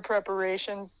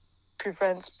preparation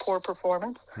prevents poor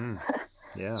performance.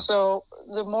 Yeah. So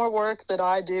the more work that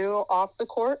I do off the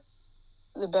court,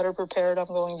 the better prepared I'm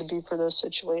going to be for those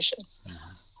situations.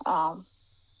 Mm-hmm.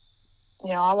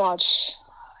 I watch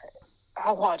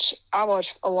a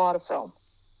lot of film.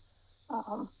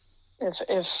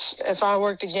 If I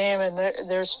worked a game and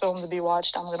there's film to be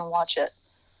watched, I'm going to watch it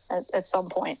at some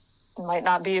point. It might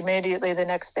not be immediately the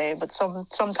next day, but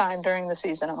sometime during the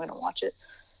season, I'm going to watch it.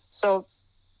 So,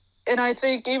 and I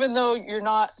think even though you're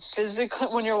not physically,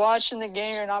 when you're watching the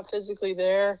game, you're not physically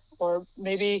there, or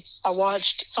maybe I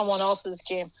watched someone else's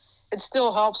game, it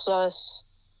still helps us.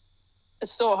 It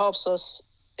still helps us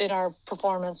in our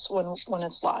performance when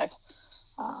it's live.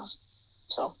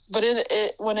 But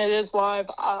when it is live,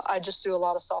 I just do a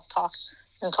lot of self-talk.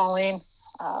 And Colleen,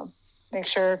 make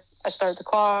sure I start the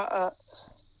clock,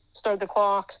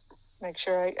 make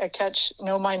sure I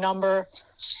know my number,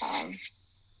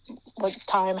 what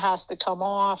time has to come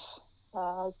off,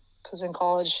 because in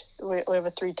college we have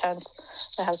a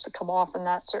 3/10 that has to come off in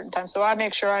that certain time. So I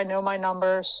make sure I know my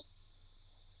numbers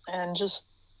and just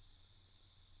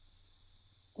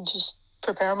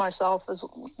prepare myself as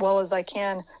well as I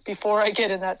can before I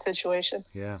get in that situation.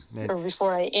 Yeah. Or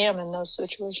before I am in those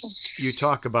situations. You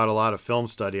talk about a lot of film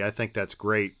study. I think that's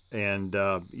great. And,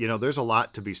 there's a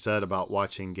lot to be said about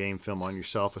watching game film on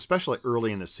yourself, especially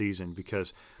early in the season,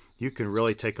 because you can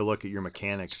really take a look at your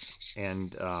mechanics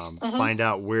and find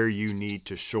out where you need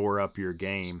to shore up your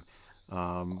game,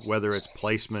 whether it's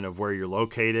placement of where you're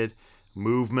located,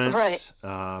 movement, right.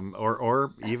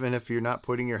 Or even if you're not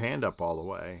putting your hand up all the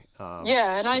way.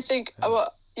 And I think,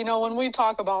 when I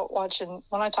talk about watching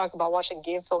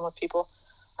game film with people,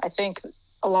 I think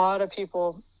a lot of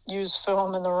people use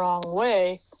film in the wrong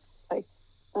way. Like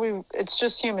it's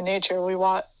just human nature. We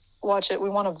watch it. We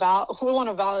want to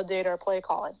validate our play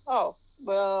calling. Oh,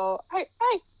 well, I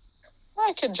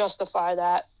could justify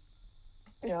that,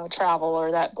 travel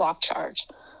or that block charge.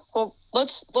 Well,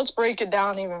 let's break it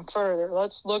down even further.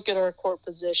 Let's look at our court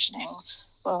positioning.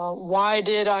 Why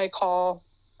did I call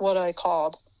what I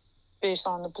called based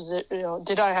on the position?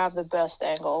 Did I have the best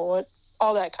angle?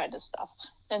 All that kind of stuff.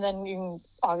 And then you can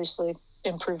obviously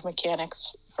improve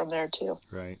mechanics from there too.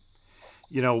 Right.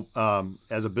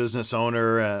 As a business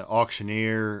owner, an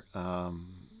auctioneer,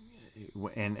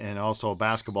 and also a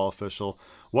basketball official,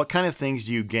 what kind of things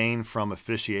do you gain from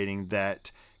officiating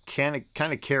that kind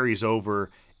of carries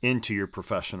over into your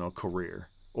professional career,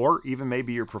 or even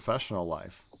maybe your professional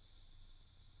life?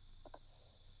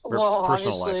 Well,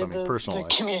 personal obviously life.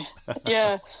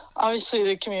 Obviously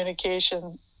the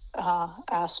communication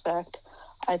aspect.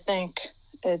 I think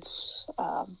it's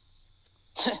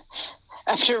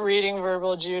after reading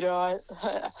Verbal Judo, I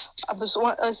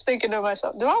was thinking to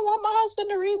myself, do I want my husband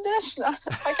to read this?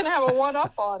 I can have a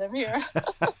one-up on him here.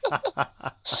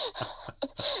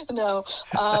 No,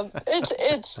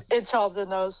 it's helped in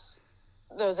those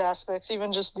aspects.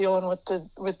 Even just dealing with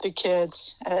the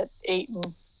kids at 8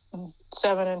 and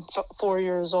 7 and 4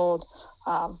 years old,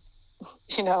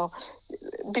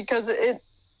 because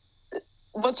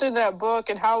what's in that book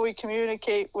and how we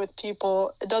communicate with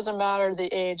people, it doesn't matter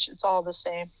the age, it's all the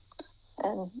same.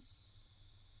 And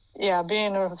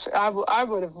I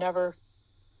would have never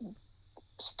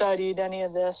studied any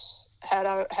of this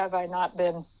have I not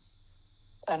been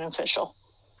an official.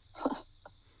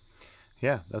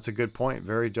 Yeah, that's a good point.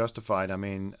 Very justified. I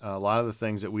mean, a lot of the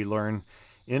things that we learn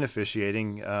in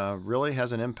officiating really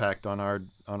has an impact on our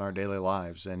daily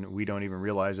lives, and we don't even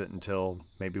realize it until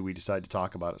maybe we decide to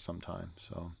talk about it sometime.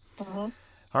 So,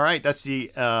 All right, that's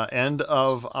the end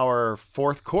of our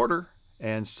fourth quarter,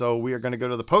 and so we are going to go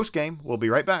to the post game. We'll be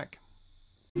right back.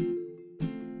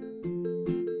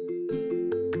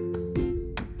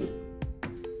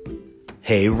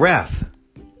 Hey, ref,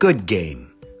 good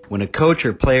game. When a coach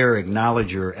or player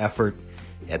acknowledge your effort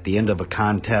at the end of a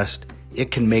contest,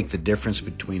 it can make the difference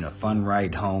between a fun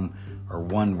ride home or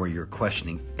one where you're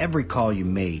questioning every call you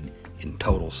made in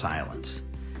total silence.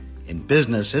 In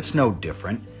business, it's no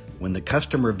different when the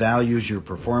customer values your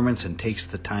performance and takes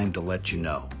the time to let you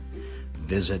know.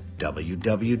 Visit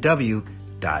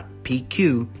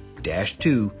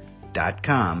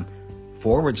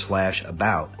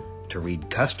www.pq-2.com/about to read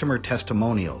customer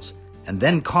testimonials, and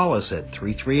then call us at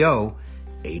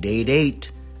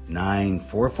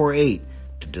 330-888-9448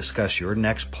 to discuss your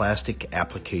next plastic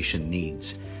application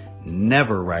needs.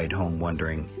 Never ride home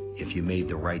wondering if you made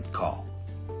the right call.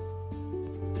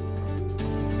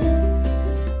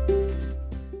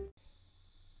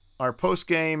 Our post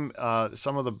game,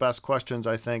 some of the best questions,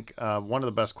 I think, one of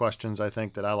the best questions I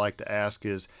think that I like to ask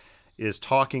is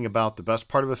talking about the best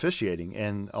part of officiating.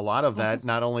 And a lot of that,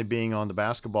 not only being on the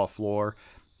basketball floor,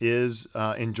 is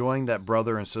enjoying that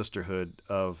brother and sisterhood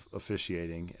of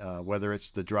officiating, whether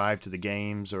it's the drive to the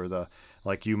games or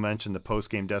like you mentioned, the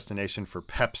post-game destination for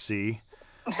Pepsi,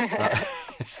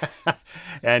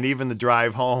 and even the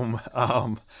drive home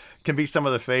can be some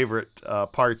of the favorite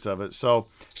parts of it. So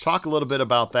talk a little bit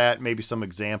about that, maybe some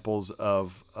examples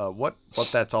of what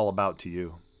that's all about to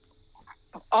you.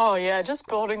 Oh yeah, just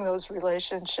building those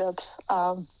relationships.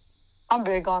 I'm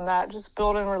big on that. Just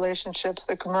building relationships,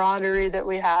 the camaraderie that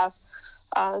we have.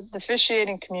 The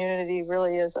officiating community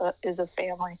really is a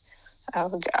family.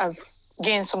 I've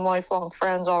gained some lifelong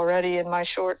friends already in my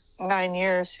short 9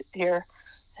 years here,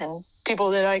 and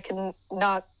people that I can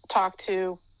not talk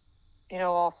to,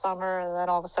 all summer, and then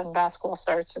all of a sudden basketball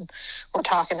starts and we're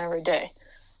talking every day,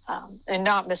 and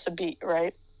not miss a beat,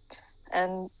 right?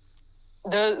 And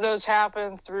those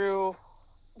happen through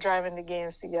driving to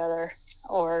games together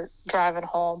or driving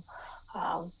home.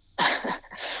 Um,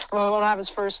 when I was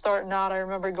first starting out, I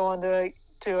remember going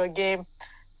to a game,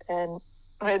 and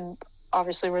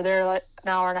obviously we're there like an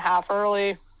hour and a half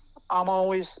early. I'm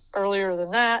always earlier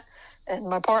than that, and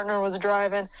my partner was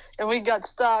driving, and we got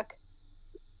stuck.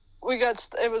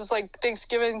 It was like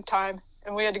Thanksgiving time,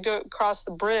 and we had to go across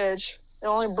the bridge, the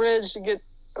only bridge to get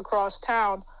across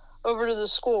town over to the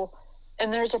school,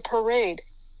 and there's a parade.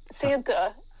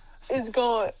 Santa is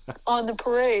going on the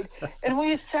parade, and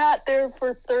we sat there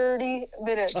for 30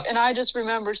 minutes, and I just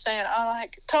remember saying, I'm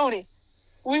like, Tony,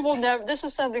 this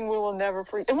is something we will never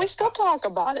forget, and we still talk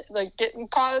about it, like getting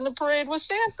caught in the parade with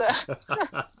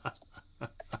Santa.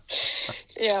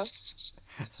 Yeah.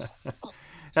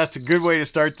 That's a good way to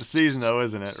start the season, though,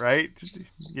 isn't it? Right?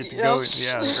 You get to go,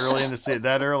 early in the season.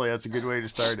 That early, that's a good way to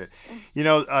start it.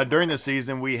 During the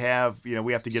season, we have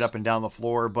to get up and down the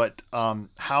floor. But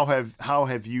how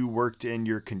have you worked in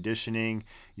your conditioning,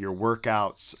 your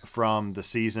workouts from the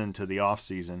season to the off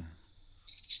season?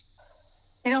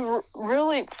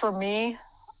 Really, for me,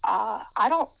 I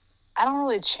don't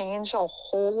really change a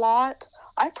whole lot.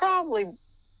 I probably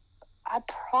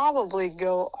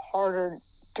go harder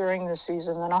during the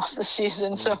season than off the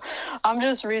season. So I'm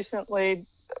just recently,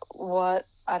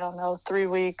 3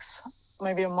 weeks,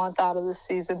 maybe a month out of the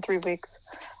season, 3 weeks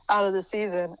out of the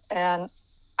season. And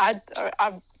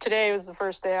today was the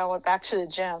first day I went back to the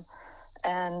gym,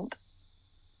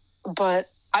 but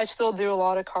I still do a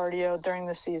lot of cardio during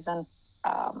the season.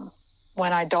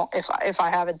 When I don't, if I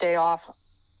have a day off,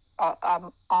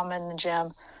 I'm in the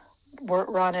gym, we're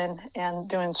running and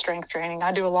doing strength training.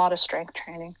 I do a lot of strength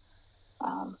training.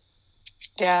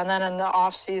 And then in the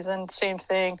off season, same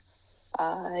thing.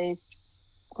 I'm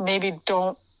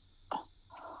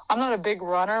not a big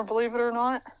runner, believe it or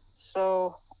not.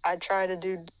 So I try to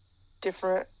do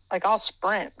different, like I'll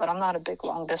sprint, but I'm not a big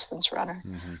long distance runner.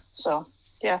 Mm-hmm. So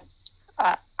yeah,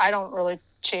 I don't really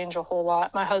change a whole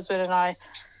lot. My husband and I,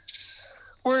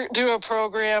 we do a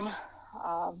program,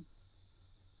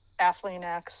 Athlete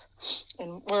X,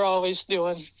 and we're always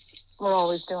doing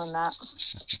that.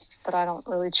 But I don't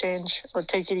really change or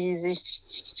take it easy.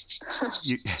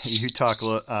 You talk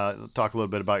a little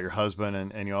bit about your husband,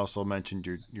 and you also mentioned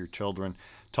your children.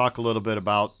 Talk a little bit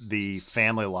about the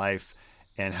family life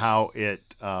and how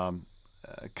it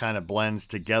kind of blends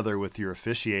together with your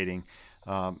officiating.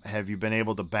 Have you been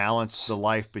able to balance the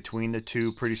life between the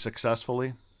two pretty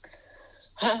successfully?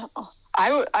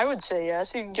 I would say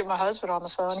yes. You can get my husband on the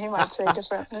phone. He might say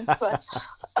differently. But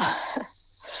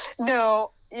no,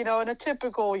 in a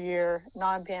typical year,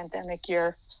 non-pandemic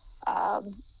year, I've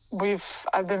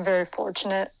been very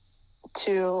fortunate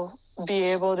to be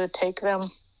able to take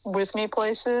them with me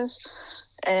places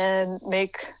and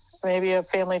make maybe a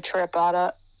family trip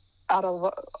out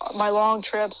of my long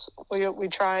trips. We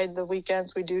tried the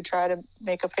weekends. We do try to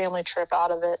make a family trip out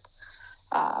of it.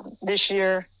 This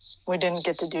year we didn't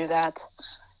get to do that,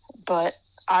 but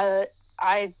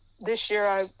this year,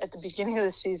 at the beginning of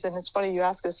the season, it's funny you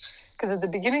ask this, because at the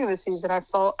beginning of the season, I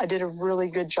felt I did a really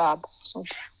good job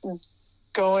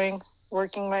working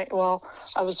I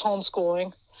was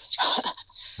homeschooling,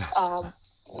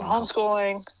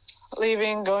 homeschooling,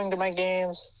 leaving, going to my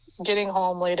games, getting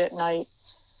home late at night,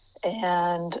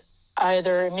 and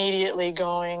either immediately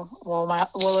going,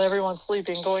 while everyone's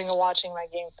sleeping, going and watching my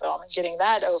game film and getting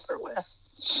that over with.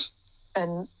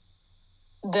 And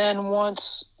then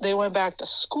once they went back to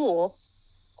school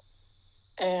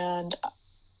and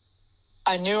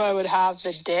I knew I would have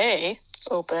the day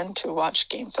open to watch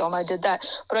game film, I did that.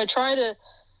 But I try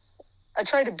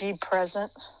to be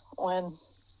present when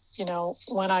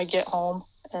I get home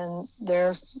and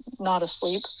they're not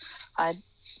asleep.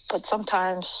 But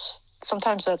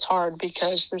sometimes that's hard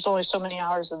because there's only so many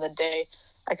hours in the day.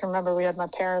 I can remember it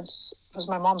was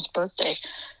my mom's birthday.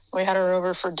 We had her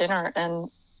over for dinner and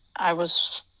I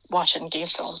was watching game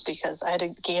film because I had a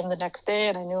game the next day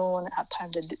and I knew I wouldn't have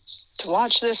time to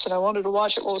watch this, and I wanted to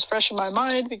watch it while it was fresh in my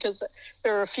mind because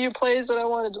there were a few plays that I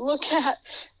wanted to look at,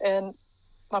 and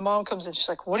my mom comes in. She's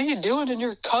like, "What are you doing in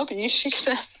your cubby?" She's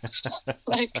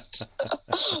like,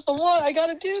 I got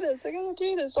to do this. I got to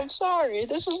do this. I'm sorry.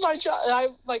 This is my job.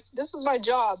 This is my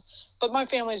job. But my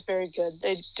family's very good.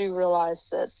 They do realize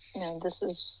that,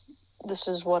 this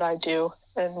is what I do.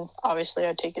 And obviously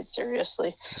I take it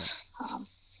seriously.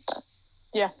 But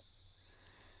yeah.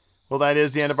 Well, that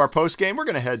is the end of our post game. We're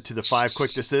going to head to the 5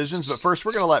 quick decisions. But first,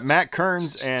 we're going to let Matt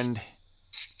Kearns and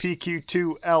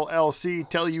PQ2 LLC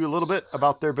tell you a little bit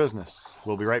about their business.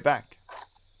 We'll be right back.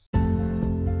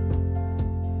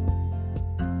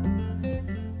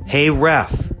 Hey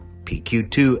Ref,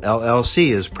 PQ2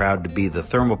 LLC is proud to be the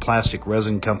thermoplastic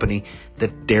resin company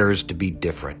that dares to be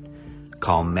different.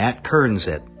 Call Matt Kearns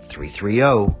at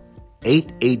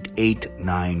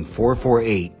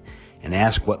 330-888-9448 and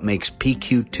ask what makes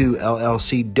PQ2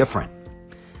 LLC different.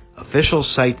 Officials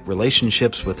cite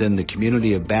relationships within the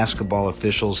community of basketball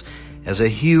officials as a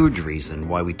huge reason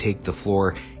why we take the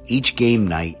floor each game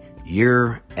night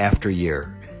year after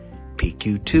year.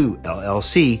 PQ2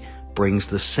 LLC brings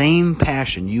the same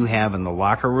passion you have in the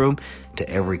locker room to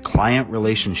every client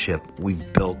relationship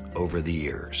we've built over the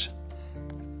years.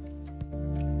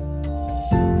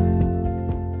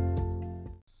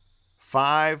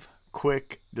 Five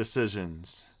quick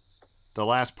decisions. The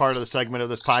last part of the segment of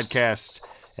this podcast.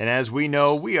 And as we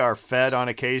know, we are fed on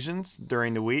occasions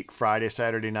during the week, Friday,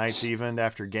 Saturday nights, even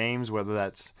after games, whether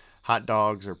that's hot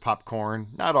dogs or popcorn.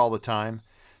 Not all the time.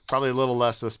 Probably a little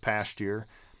less this past year.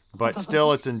 But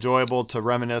still, it's enjoyable to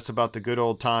reminisce about the good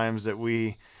old times that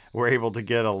we were able to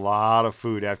get a lot of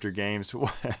food after games.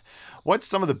 What's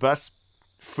some of the best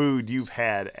food you've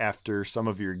had after some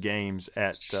of your games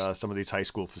at some of these high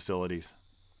school facilities?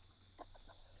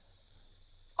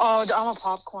 Oh, I'm a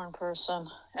popcorn person,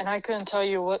 and I couldn't tell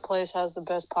you what place has the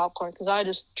best popcorn because I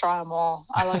just try them all.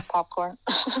 I like popcorn.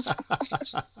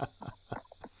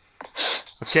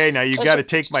 Okay, now you got to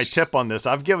take my tip on this.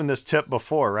 I've given this tip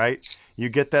before, right? You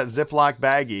get that Ziploc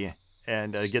baggie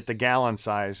and get the gallon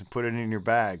size and put it in your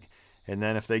bag. And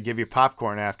then if they give you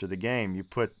popcorn after the game, you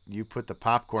put the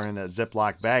popcorn in that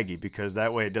Ziploc baggie because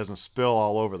that way it doesn't spill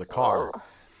all over the car.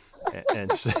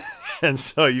 And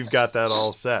so you've got that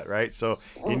all set, right? So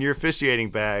in your officiating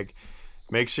bag,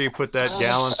 make sure you put that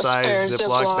gallon-sized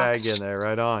Ziploc bag in there.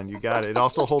 Right on. You got it. It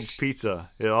also holds pizza.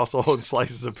 It also holds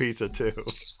slices of pizza, too.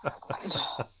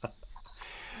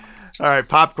 All right,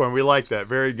 popcorn. We like that.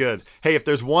 Very good. Hey, if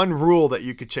there's one rule that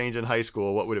you could change in high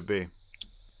school, what would it be?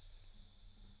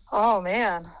 Oh,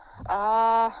 man.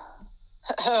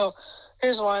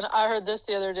 Here's one. I heard this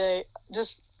the other day.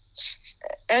 Just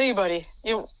anybody.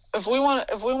 If we want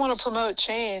to promote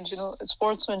change,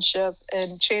 sportsmanship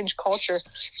and change culture,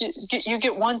 you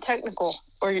get one technical,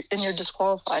 and you're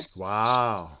disqualified.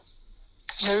 Wow.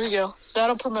 There we go.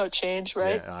 That'll promote change,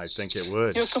 right? Yeah, I think it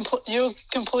would. You'll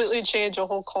completely change a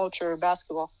whole culture of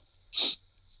basketball.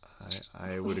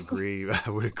 I would agree. I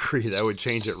would agree. That would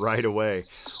change it right away.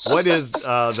 What is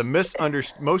the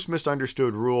most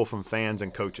misunderstood rule from fans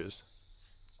and coaches?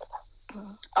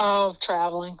 Oh,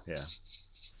 traveling. Yeah.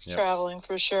 Yep. Traveling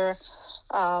for sure.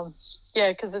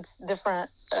 Because it's different.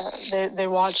 They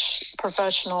watch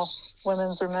professional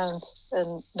women's or men's,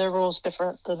 and their rules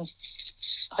different than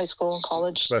high school and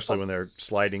college. Especially when they're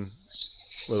sliding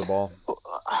with a ball.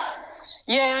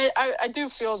 Yeah, I do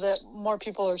feel that more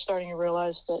people are starting to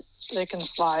realize that they can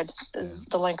slide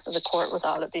the length of the court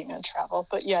without it being in travel.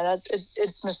 But yeah,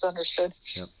 it's misunderstood.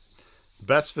 Yep.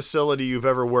 Best facility you've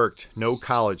ever worked? No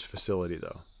college facility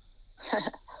though.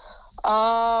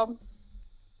 I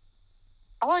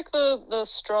like the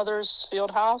Struthers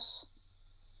Fieldhouse,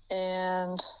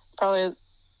 and probably.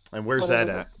 And where's that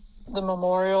at? The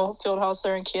Memorial Fieldhouse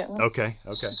there in Canton. Okay.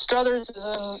 Struthers is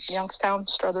in Youngstown,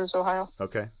 Struthers, Ohio.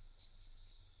 Okay.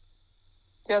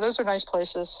 Yeah, those are nice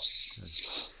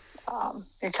places.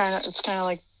 It's kind of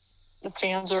like the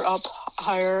fans are up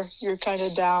higher. You're kind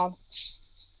of down.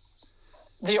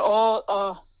 The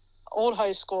old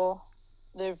high school.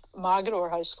 The Mogador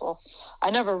High School.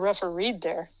 I never refereed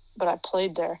there, but I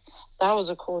played there. That was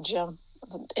a cool gym. It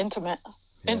was an intimate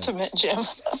gym.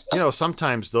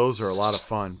 Sometimes those are a lot of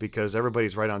fun because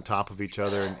everybody's right on top of each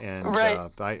other, and right.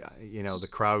 The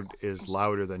crowd is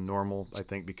louder than normal. I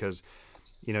think because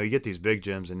you get these big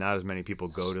gyms and not as many people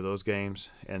go to those games,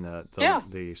 and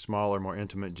the smaller, more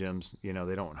intimate gyms,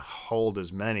 they don't hold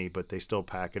as many, but they still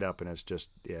pack it up, and it's just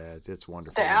it's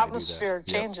wonderful. The atmosphere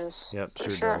changes. Yep,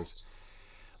 sure does.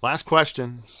 Last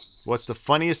question. What's the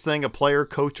funniest thing a player,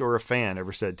 coach, or a fan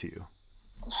ever said to you?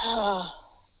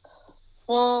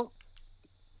 Well,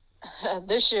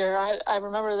 this year, I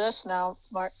remember this now,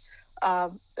 Mark.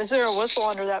 Is there a whistle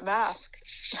under that mask?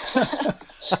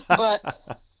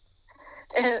 But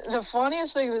the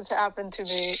funniest thing that's happened to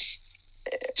me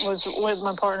was with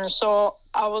my partner. So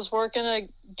I was working a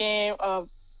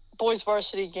boys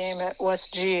varsity game at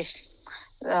West G,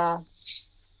 on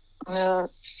the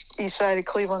east side of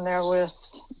Cleveland there, with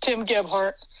Tim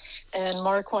Gebhardt and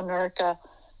Mark Winerka.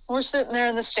 We're sitting there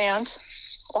in the stands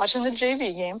watching the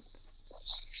JV game.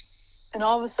 And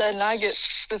all of a sudden I get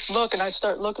this look, and I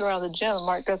start looking around the gym, and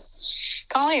Mark goes,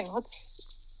 "Colleen,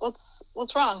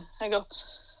 what's wrong?" I go,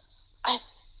 I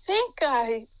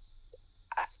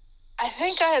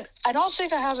don't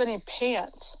think I have any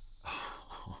pants."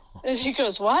 And he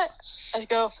goes, "What?" I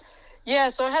go, "Yeah,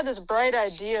 so I had this bright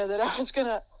idea that I was going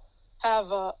to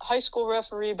have a high school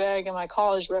referee bag and my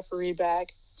college referee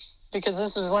bag, because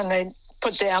this is when they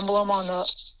put the emblem on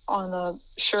the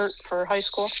shirt for high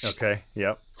school." Okay,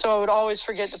 yep. So I would always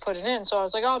forget to put it in. So I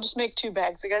was like, I'll just make 2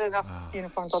 bags. I got enough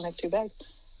uniforms, I'll make 2 bags.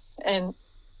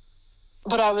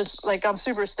 But I was like, I'm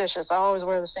superstitious. I always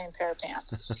wear the same pair of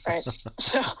pants, right?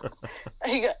 So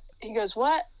he goes,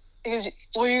 "What?" He goes,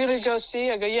 "Well, you're going to go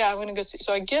see?" I go, "Yeah, I'm going to go see."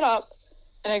 So I get up,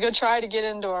 and I go try to get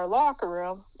into our locker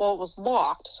room. Well, it was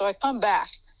locked. So I come back,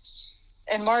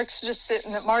 and Mark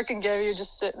and Gabby are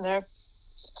just sitting there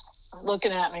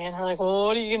looking at me, and they're like, "Well,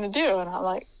 what are you going to do?" And I'm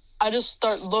like, I just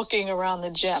start looking around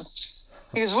the gym.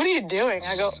 He goes, "What are you doing?"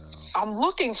 I go, "I'm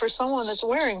looking for someone that's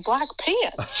wearing black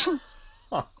pants."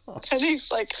 And he's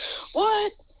like,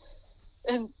 "What?"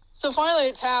 And so finally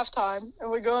it's halftime, and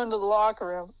we go into the locker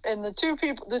room, and the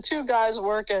two guys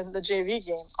working the JV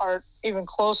game aren't even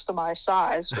close to my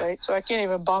size, right? So I can't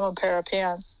even bum a pair of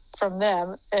pants from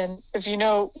them. And if you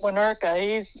know Winerka,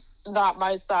 he's not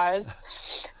my size.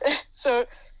 So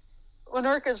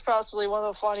Winerka is probably one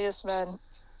of the funniest men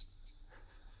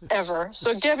ever.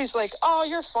 So Gabby's like, "Oh,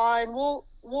 you're fine. We'll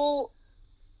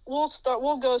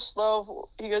go slow."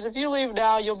 He goes, "If you leave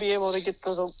now, you'll be able to get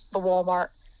to the Walmart."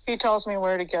 He tells me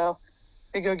where to go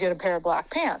get a pair of black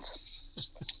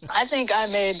pants. I think I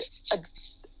made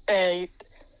I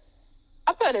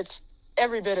bet it's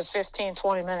every bit of 15,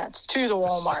 20 minutes to the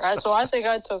Walmart. So I think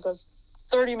I took a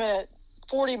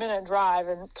 40-minute drive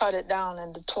and cut it down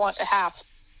into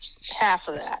half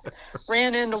of that.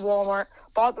 Ran into Walmart,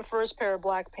 bought the first pair of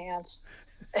black pants,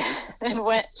 and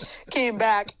came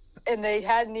back, and they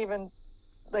hadn't even,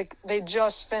 they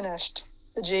just finished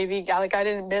the JV. I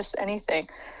didn't miss anything.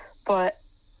 But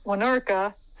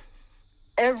Winerka,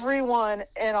 everyone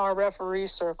in our referee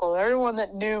circle, everyone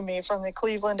that knew me from the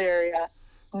Cleveland area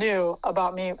knew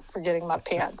about me forgetting my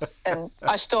pants, and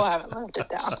I still haven't lived it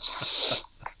down.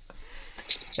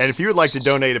 And if you would like to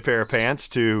donate a pair of pants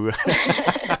to...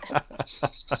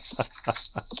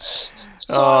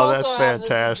 Oh, that's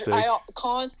fantastic. I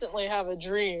constantly have a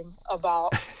dream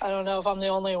about, I don't know if I'm the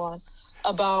only one,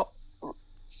 about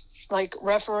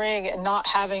refereeing and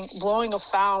blowing a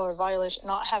foul or violation,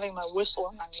 not having my whistle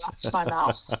in my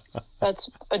mouth. That's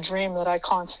a dream that I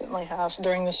constantly have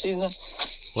during the season.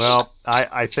 Well,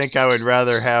 I think I would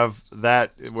rather have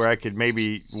that where I could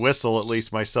maybe whistle at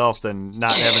least myself than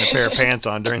not having a pair of pants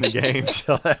on during the game.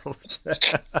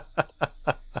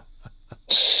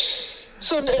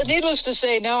 So needless to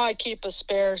say, now I keep a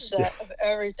spare set of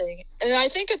everything. And I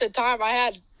think at the time I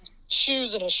had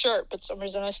shoes and a shirt, but for some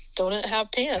reason I still didn't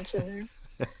have pants in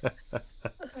there.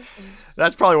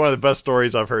 That's probably one of the best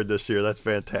stories I've heard this year. That's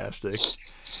fantastic.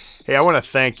 Hey, I want to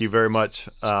thank you very much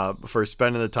for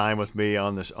spending the time with me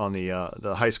on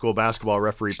the high school basketball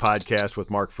referee podcast with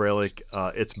Mark Froelich.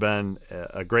 It's been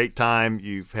a great time.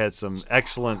 You've had some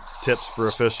excellent tips for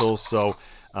officials. So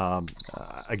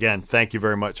again, thank you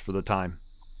very much for the time.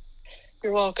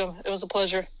 You're welcome. It was a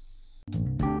pleasure.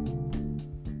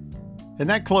 And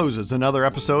that closes another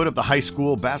episode of the High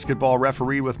School Basketball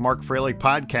Referee with Mark Froelich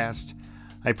podcast.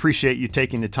 I appreciate you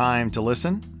taking the time to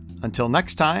listen. Until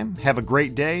next time, have a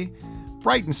great day,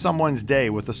 brighten someone's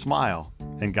day with a smile,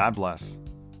 and God bless.